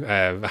strategy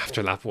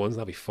after lap 1.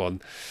 That'll be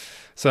fun.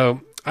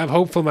 So I'm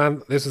hopeful,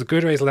 man. This was a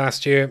good race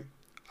last year.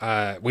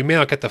 We may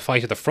not get the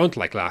fight at the front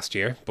like last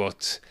year,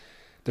 but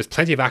there's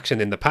plenty of action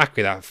in the pack.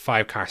 We had that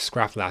 5-car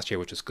scrap last year,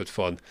 which was good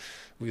fun.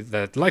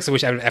 The likes of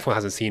which F1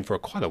 hasn't seen for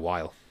quite a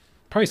while.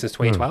 Probably since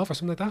 2012 or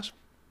something like that.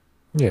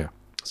 Yeah.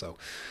 So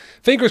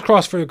fingers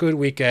crossed for a good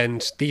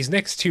weekend. These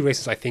next 2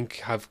 races, I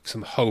think, have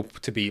some hope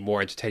to be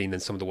more entertaining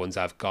than some of the ones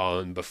I've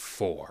gone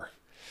before.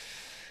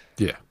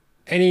 Yeah.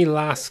 Any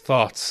last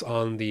thoughts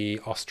on the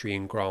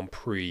Austrian Grand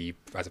Prix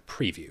as a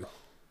preview?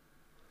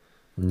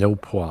 No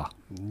pois.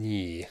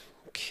 Yeah.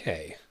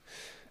 Okay.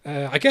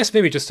 I guess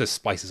maybe just to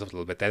spice this up a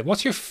little bit then.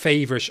 What's your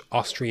favourite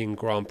Austrian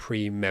Grand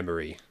Prix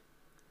memory?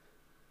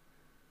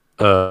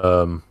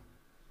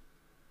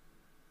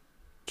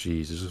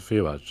 Jesus, a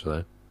few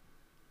actually.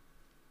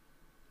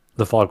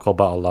 The 5-car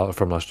battle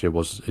from last year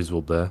is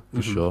up there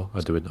for sure. I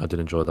did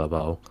enjoy that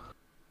battle.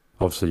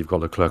 Obviously, you've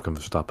got Leclerc and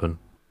Verstappen.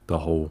 The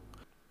whole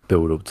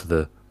build up to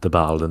the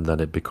battle, and then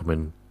it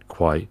becoming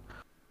quite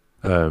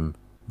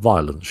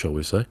violent, shall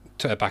we say?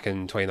 Back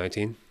in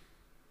 2019.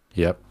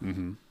 Yep.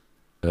 Mm-hmm.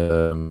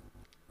 And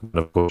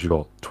of course, you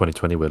got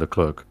 2020 with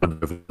Leclerc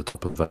and over the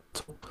top of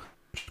Vettel,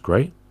 which is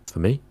great for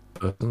me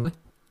personally.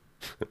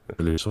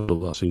 Really saw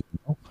that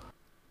season.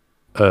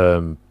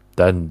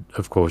 Then,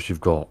 of course,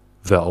 you've got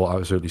Vettel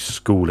absolutely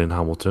schooling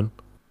Hamilton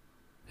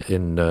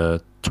in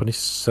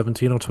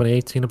 2017 or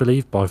 2018, I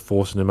believe, by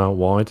forcing him out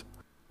wide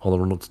on the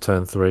run up to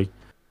turn 3,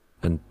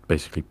 and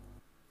basically,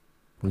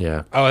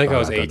 yeah. Oh, I think that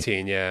was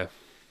 18. Yeah.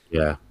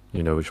 Yeah,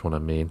 you know which one I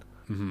mean.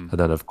 Mm-hmm. And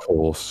then, of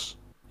course,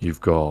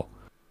 you've got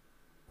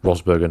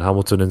Rosberg and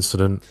Hamilton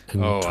incident in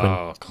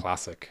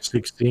classic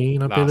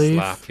 2016, I last believe.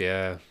 lap,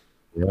 yeah.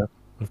 Yeah,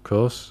 of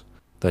course.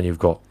 Then you've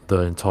got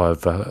the entire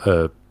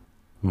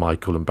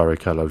Michael and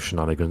Barrichello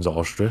shenanigans at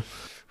Austria.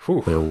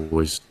 Whew. They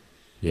always,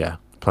 yeah,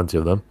 plenty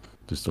of them.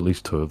 Just at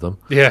least 2 of them.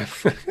 Yeah,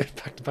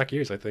 back-to-back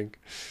years, I think.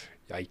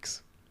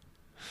 Yikes.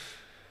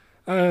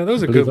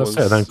 Those are good ones.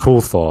 And then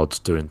Coulthard's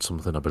doing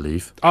something, I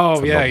believe.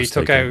 Oh, yeah, he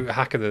took out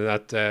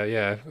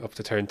Hakkinen up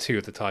to turn 2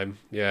 at the time.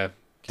 Yeah,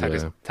 tagged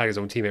his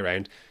own teammate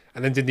around.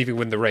 And then didn't even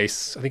win the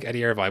race. I think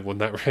Eddie Irvine won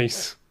that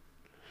race.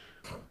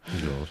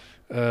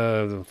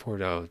 God. Poor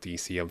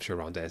DC, I'm sure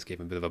Ron Dennis gave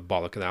him a bit of a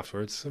bollocking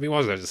afterwards. I mean, what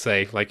was there to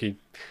say? Like, you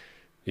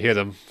hear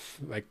them.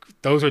 Like,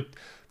 that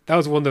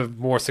was one of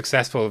the more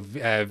successful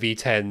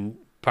V10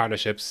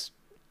 partnerships,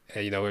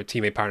 or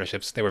teammate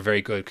partnerships. They were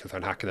very good, Coulthard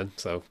and Hakkinen.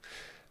 So,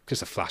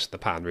 just a flash in the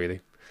pan,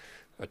 really.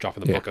 A drop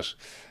in the bucket.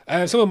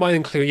 Some of mine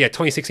include,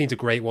 2016 is a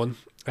great one.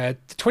 The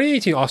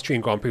 2018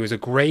 Austrian Grand Prix was a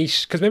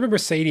great, because remember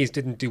Mercedes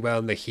didn't do well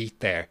in the heat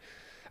there,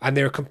 and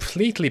they were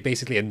completely,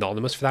 basically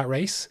anonymous for that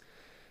race.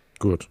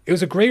 Good. It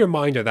was a great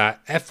reminder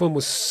that F1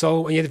 was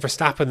so, and you had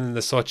Verstappen and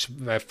the such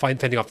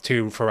fending off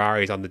 2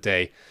 Ferraris on the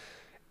day.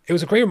 It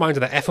was a great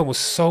reminder that F1 was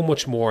so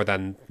much more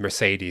than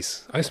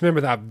Mercedes. I just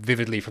remember that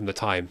vividly from the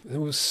time. It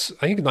was,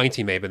 I think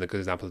 19 may have been a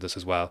good example of this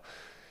as well.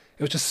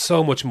 It was just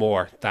so much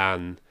more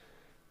than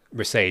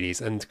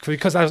Mercedes, and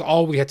because that was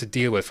all we had to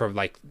deal with for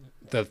like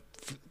the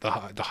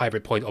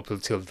hybrid point up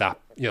until that,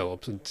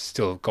 up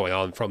still going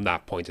on from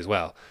that point as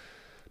well.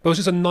 But it was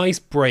just a nice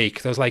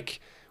break. There was like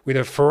with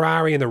a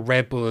Ferrari and a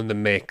Red Bull in the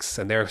mix,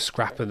 and they're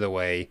scrapping it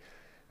away,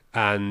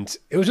 and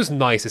it was just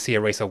nice to see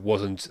a race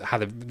that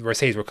had the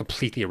Mercedes were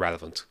completely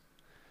irrelevant.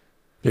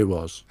 It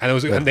was,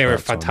 and they were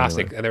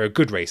fantastic, anyway. And they were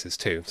good races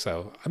too.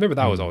 So I remember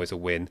that was always a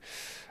win.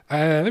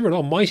 I remember an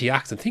almighty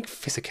accident. I think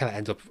Fisichella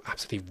ended up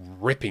absolutely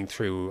ripping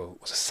through,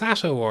 was it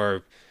Sato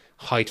or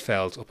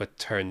Heidfeld up at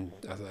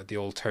the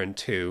old turn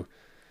 2.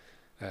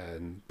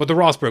 But the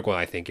Rosberg one,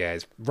 I think,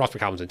 is Rosberg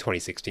Hamilton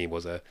 2016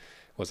 was a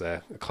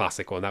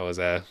classic one. That was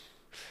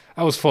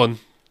fun.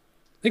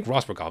 I think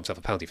Rosberg got himself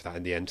a penalty for that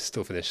in the end.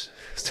 Still finished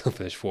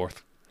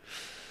 4th.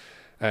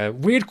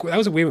 Weird. That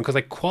was a weird one because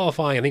like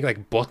qualifying, I think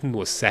like Button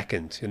was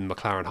 2nd in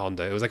McLaren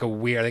Honda. It was like a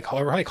weird. Like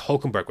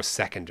Hulkenberg was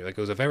 2nd. Like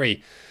it was a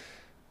very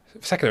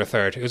 2nd or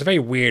 3rd. It was a very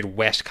weird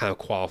wet kind of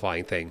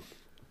qualifying thing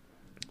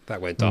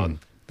that went on.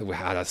 That we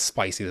had a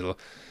spicy little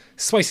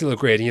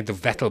grid. And you had the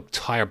Vettel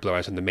tire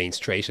blowout on the main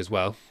straight as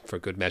well for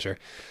good measure.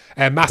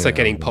 Massa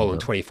getting pole in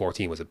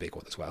 2014 was a big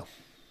one as well.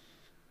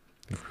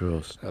 Of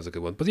course, that was a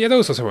good one. But yeah,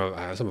 those are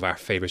some of our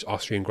favourite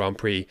Austrian Grand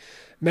Prix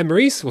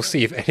memories. We'll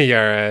see if any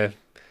are.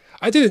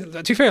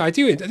 To be fair, I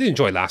did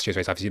enjoy last year's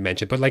race, as you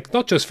mentioned, but like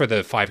not just for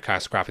the 5-car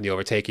scrap and the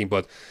overtaking,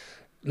 but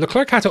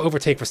Leclerc had to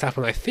overtake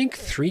Verstappen, I think,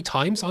 3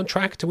 times on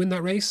track to win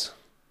that race.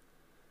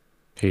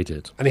 He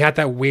did, and he had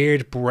that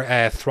weird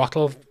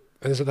throttle.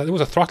 There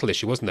was a throttle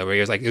issue, wasn't there? Where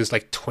it was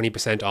like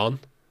 20% on,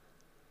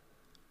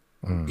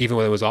 even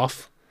when it was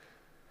off.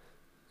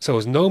 So it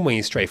was no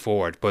means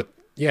straightforward. But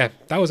yeah,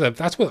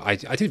 that's what I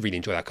did really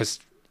enjoy that, because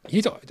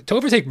to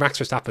overtake Max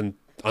Verstappen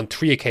on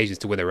 3 occasions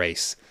to win a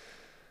race,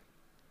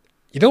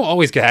 you don't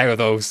always get out of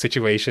those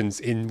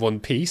situations in one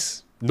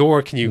piece,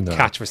 nor can you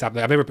catch Verstappen.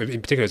 I remember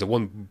in particular there's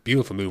one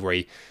beautiful move where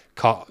he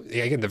caught,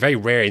 again, the very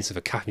rare instance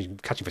of catching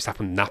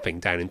Verstappen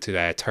napping down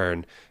into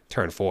turn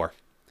 4.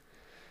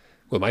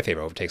 One of my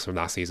favourite overtakes from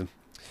last season.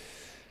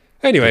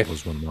 Anyway, It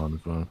was one man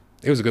as well.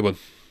 it was a good one.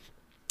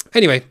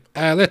 Anyway,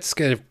 let's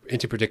get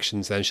into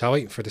predictions then, shall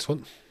we, for this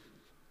one?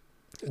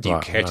 Do you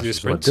care to do a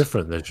sprint?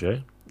 Different this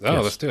year.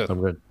 Oh, let's do it.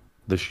 I'm going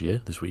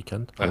this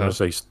weekend. I'm going to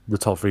say the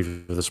top 3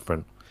 for the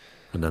sprint,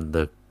 and then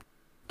the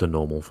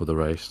normal for the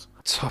race.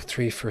 Top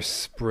 3 for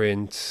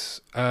sprint.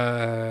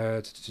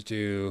 Only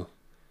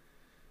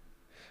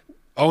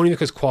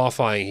because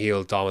qualifying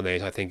he'll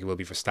dominate. I think it will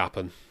be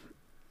Verstappen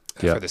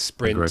for the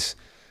sprint.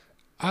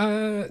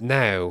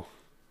 Now,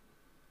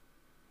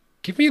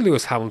 give me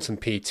Lewis Hamilton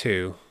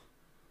P2.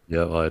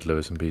 Yeah, I had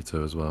Lewis in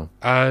P2 as well.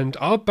 And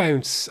I'll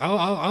bounce.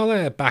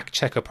 I'll back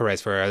Checo Perez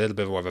for a little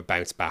bit more of a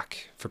bounce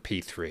back for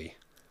P3.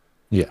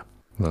 Yeah,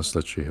 that's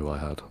literally who I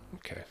had.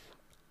 Okay,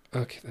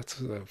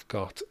 that's what I've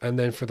got. And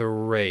then for the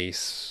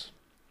race,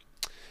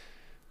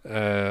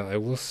 I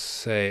will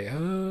say,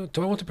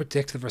 do I want to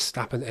predict the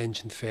Verstappen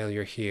engine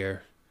failure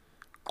here?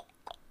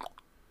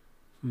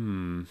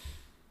 No,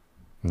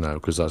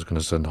 because that's going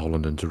to send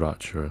Holland into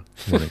rapture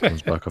when it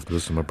comes back after the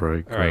summer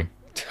break. All right,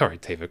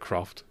 David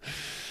Croft.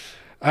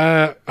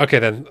 Okay,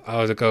 then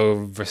I'll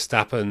go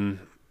Verstappen,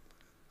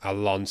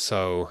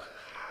 Alonso,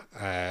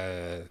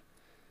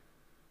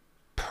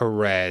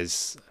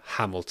 Perez,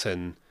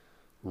 Hamilton,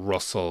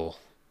 Russell,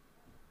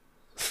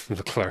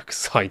 Leclerc,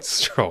 Sainz,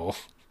 Stroll.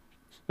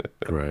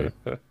 Great.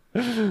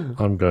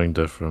 I'm going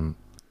different.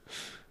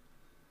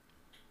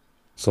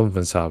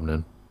 Something's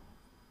happening.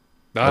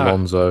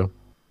 Alonso,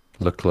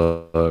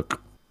 Leclerc,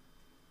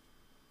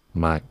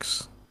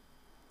 Max,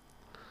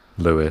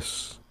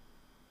 Lewis,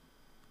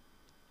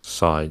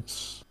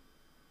 Sainz,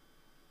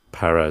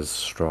 Perez,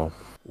 Stroll.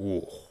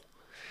 Ooh.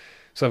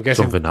 So I'm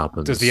guessing something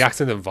happens. Does the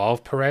accident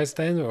involve Perez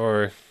then,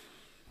 or?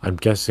 I'm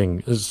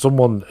guessing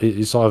someone.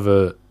 It's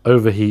either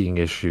overheating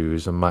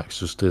issues and Max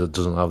just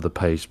doesn't have the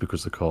pace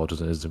because the car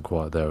isn't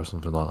quite there, or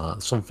something like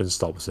that. Something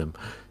stops him.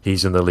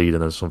 He's in the lead,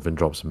 and then something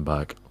drops him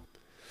back,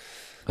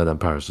 and then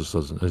Perez just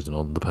isn't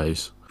on the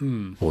pace,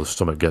 or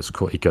something gets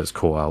caught. He gets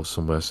caught out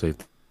somewhere,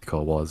 safety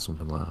car wise,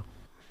 something like that.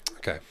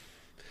 Okay.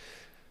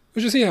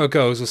 We'll just see how it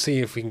goes. We'll see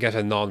if we can get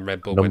a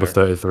non-Red Bull Number winner.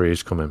 33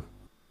 is coming.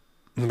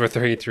 Number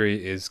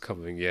 33 is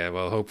coming. Yeah,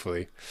 well,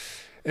 hopefully.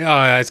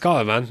 Yeah, it's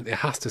got it, man. It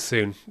has to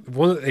soon.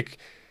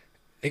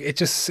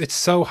 It's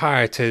so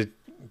hard to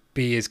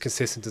be as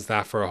consistent as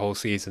that for a whole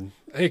season.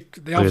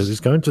 He's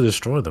going to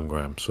destroy them,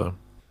 Graham. So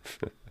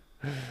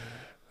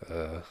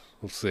we'll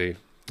see.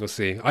 We'll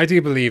see. I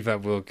do believe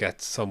that we'll get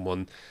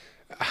someone.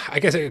 I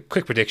guess a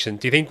quick prediction.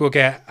 Do you think we'll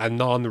get a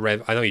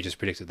non-Red? I know you just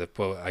predicted it,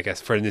 but I guess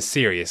for this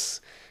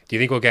serious, do you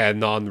think we'll get a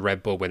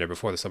non-Red Bull winner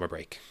before the summer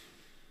break?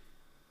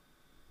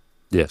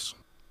 Yes.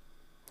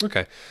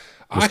 Okay.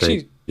 I'm in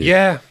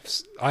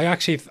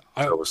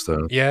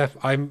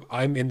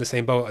the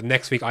same boat.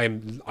 Next week, I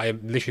am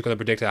literally going to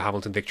predict a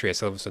Hamilton victory at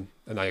Silverstone,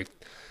 and I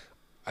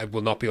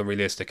will not be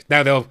unrealistic.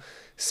 Now they'll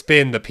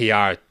spin the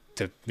PR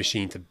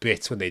machine to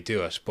bits when they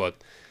do it, but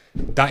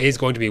that is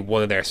going to be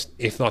one of their,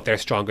 if not their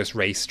strongest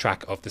race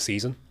track of the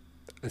season,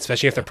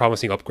 especially if they're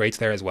promising upgrades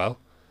there as well.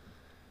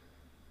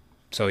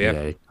 So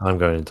yeah, I'm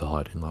going into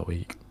hiding that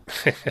week.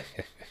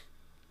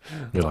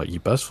 You're like, you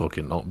best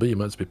fucking not be. You're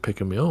meant to be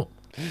picking me up.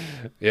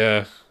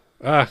 Yeah.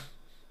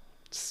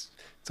 It's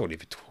only a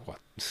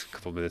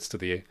couple of minutes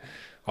to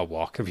I'll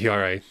walk. It'll be all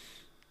right.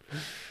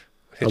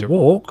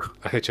 Walk?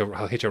 I'll hitch a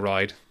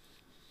ride.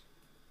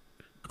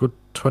 A good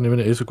 20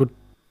 minutes. It's a good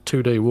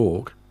 2-day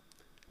walk.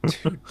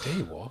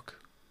 2-day walk?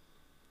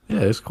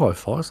 Yeah, it's quite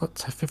far. It's like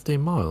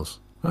 15 miles.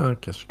 I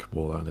guess you could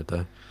walk that in a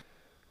day.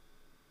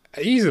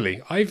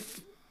 Easily. I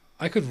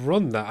could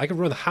run that. I could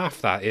run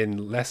half that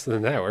in less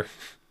than an hour.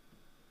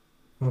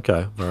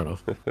 Okay, fair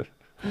enough.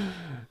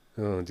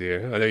 Oh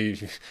dear! I know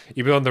you've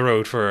been on the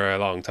road for a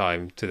long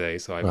time today,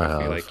 so I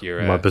feel like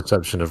you're. My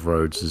perception of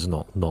roads is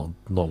not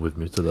with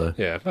me today.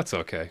 Yeah, that's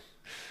okay.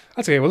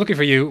 That's okay. We're looking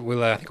for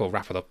you. I think we'll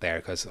wrap it up there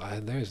because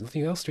there's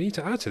nothing else we need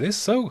to add to this.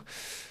 So,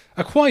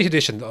 a quiet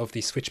edition of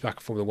the Switchback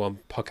Formula One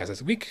podcast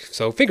this week.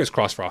 So, fingers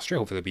crossed for Austria.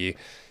 Hopefully, it'll be an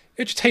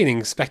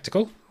entertaining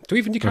spectacle. Do we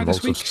even declare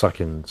this week? Lots of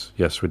seconds.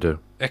 Yes, we do.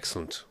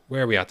 Excellent.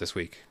 Where are we at this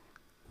week?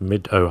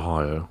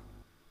 Mid-Ohio.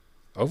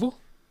 Oval?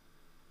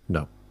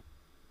 No.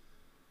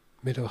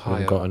 Mid-Ohio.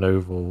 I've got an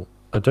oval.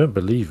 I don't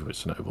believe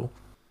it's an oval.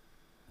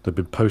 They've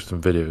been posting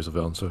videos of it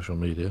on social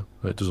media.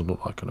 It doesn't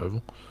look like an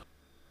oval.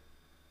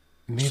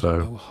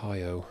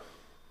 Mid-Ohio.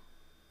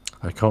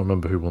 I can't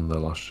remember who won there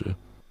last year.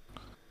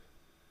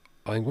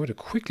 I'm going to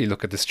quickly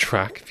look at this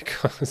track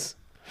because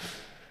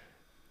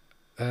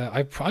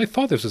I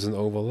thought this was an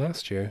oval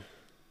last year.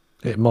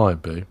 It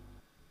might be.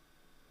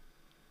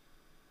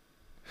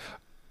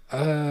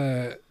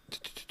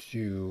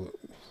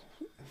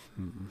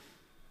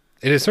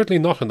 It is certainly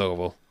not an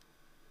oval.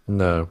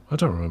 No, I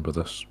don't remember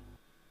this.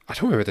 I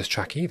don't remember this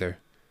track either.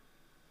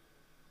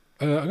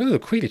 I'm going to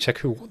quickly check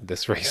who won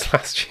this race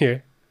last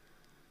year.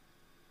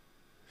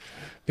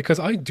 Because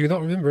I do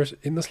not remember it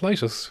in the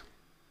slightest.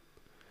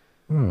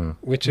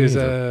 Which is,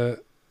 I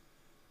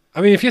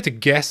mean, if you had to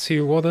guess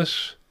who won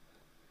it...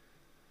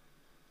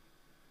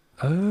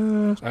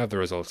 I have the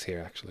results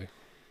here, actually.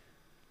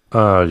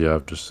 Yeah,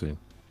 I've just seen.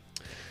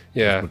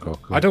 Yeah,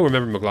 I don't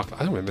remember McLaughlin. I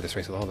don't remember this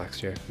race at all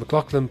last year.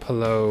 McLaughlin,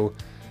 Palou,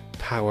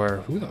 Power,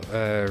 who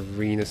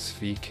Renus,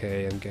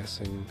 VK, I'm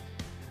guessing.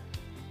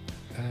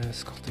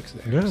 Scott Dixon.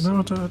 Yeah, no,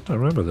 I don't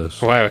remember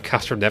this. Wow,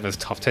 Castro Neves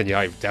top 10. Yeah,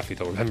 I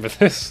definitely don't remember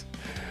this.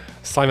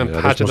 Simon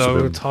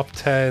Pagenaud top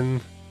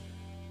 10.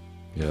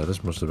 Yeah,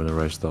 this must have been a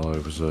race that I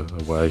was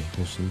away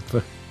or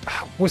something.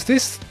 Was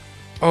this?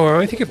 Oh,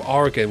 I think of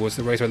Oregon was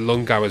the race where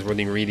Lungar was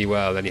running really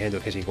well, and he ended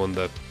up hitting one of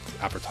the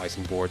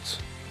advertising boards.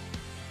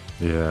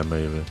 Yeah,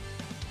 maybe.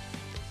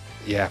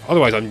 Yeah,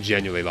 otherwise I'm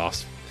genuinely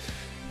lost.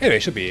 Anyway, it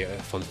should be a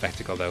fun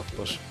spectacle though.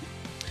 But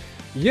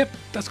yep,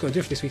 that's going to do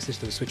it for this week's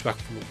edition of the Switchback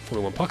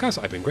Formula 1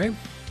 podcast. I've been Graham.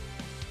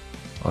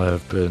 I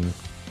have been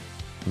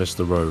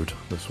Mr. Road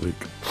this week.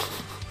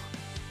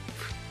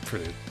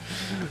 Brilliant.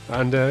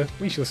 And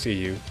we shall see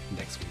you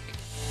next week.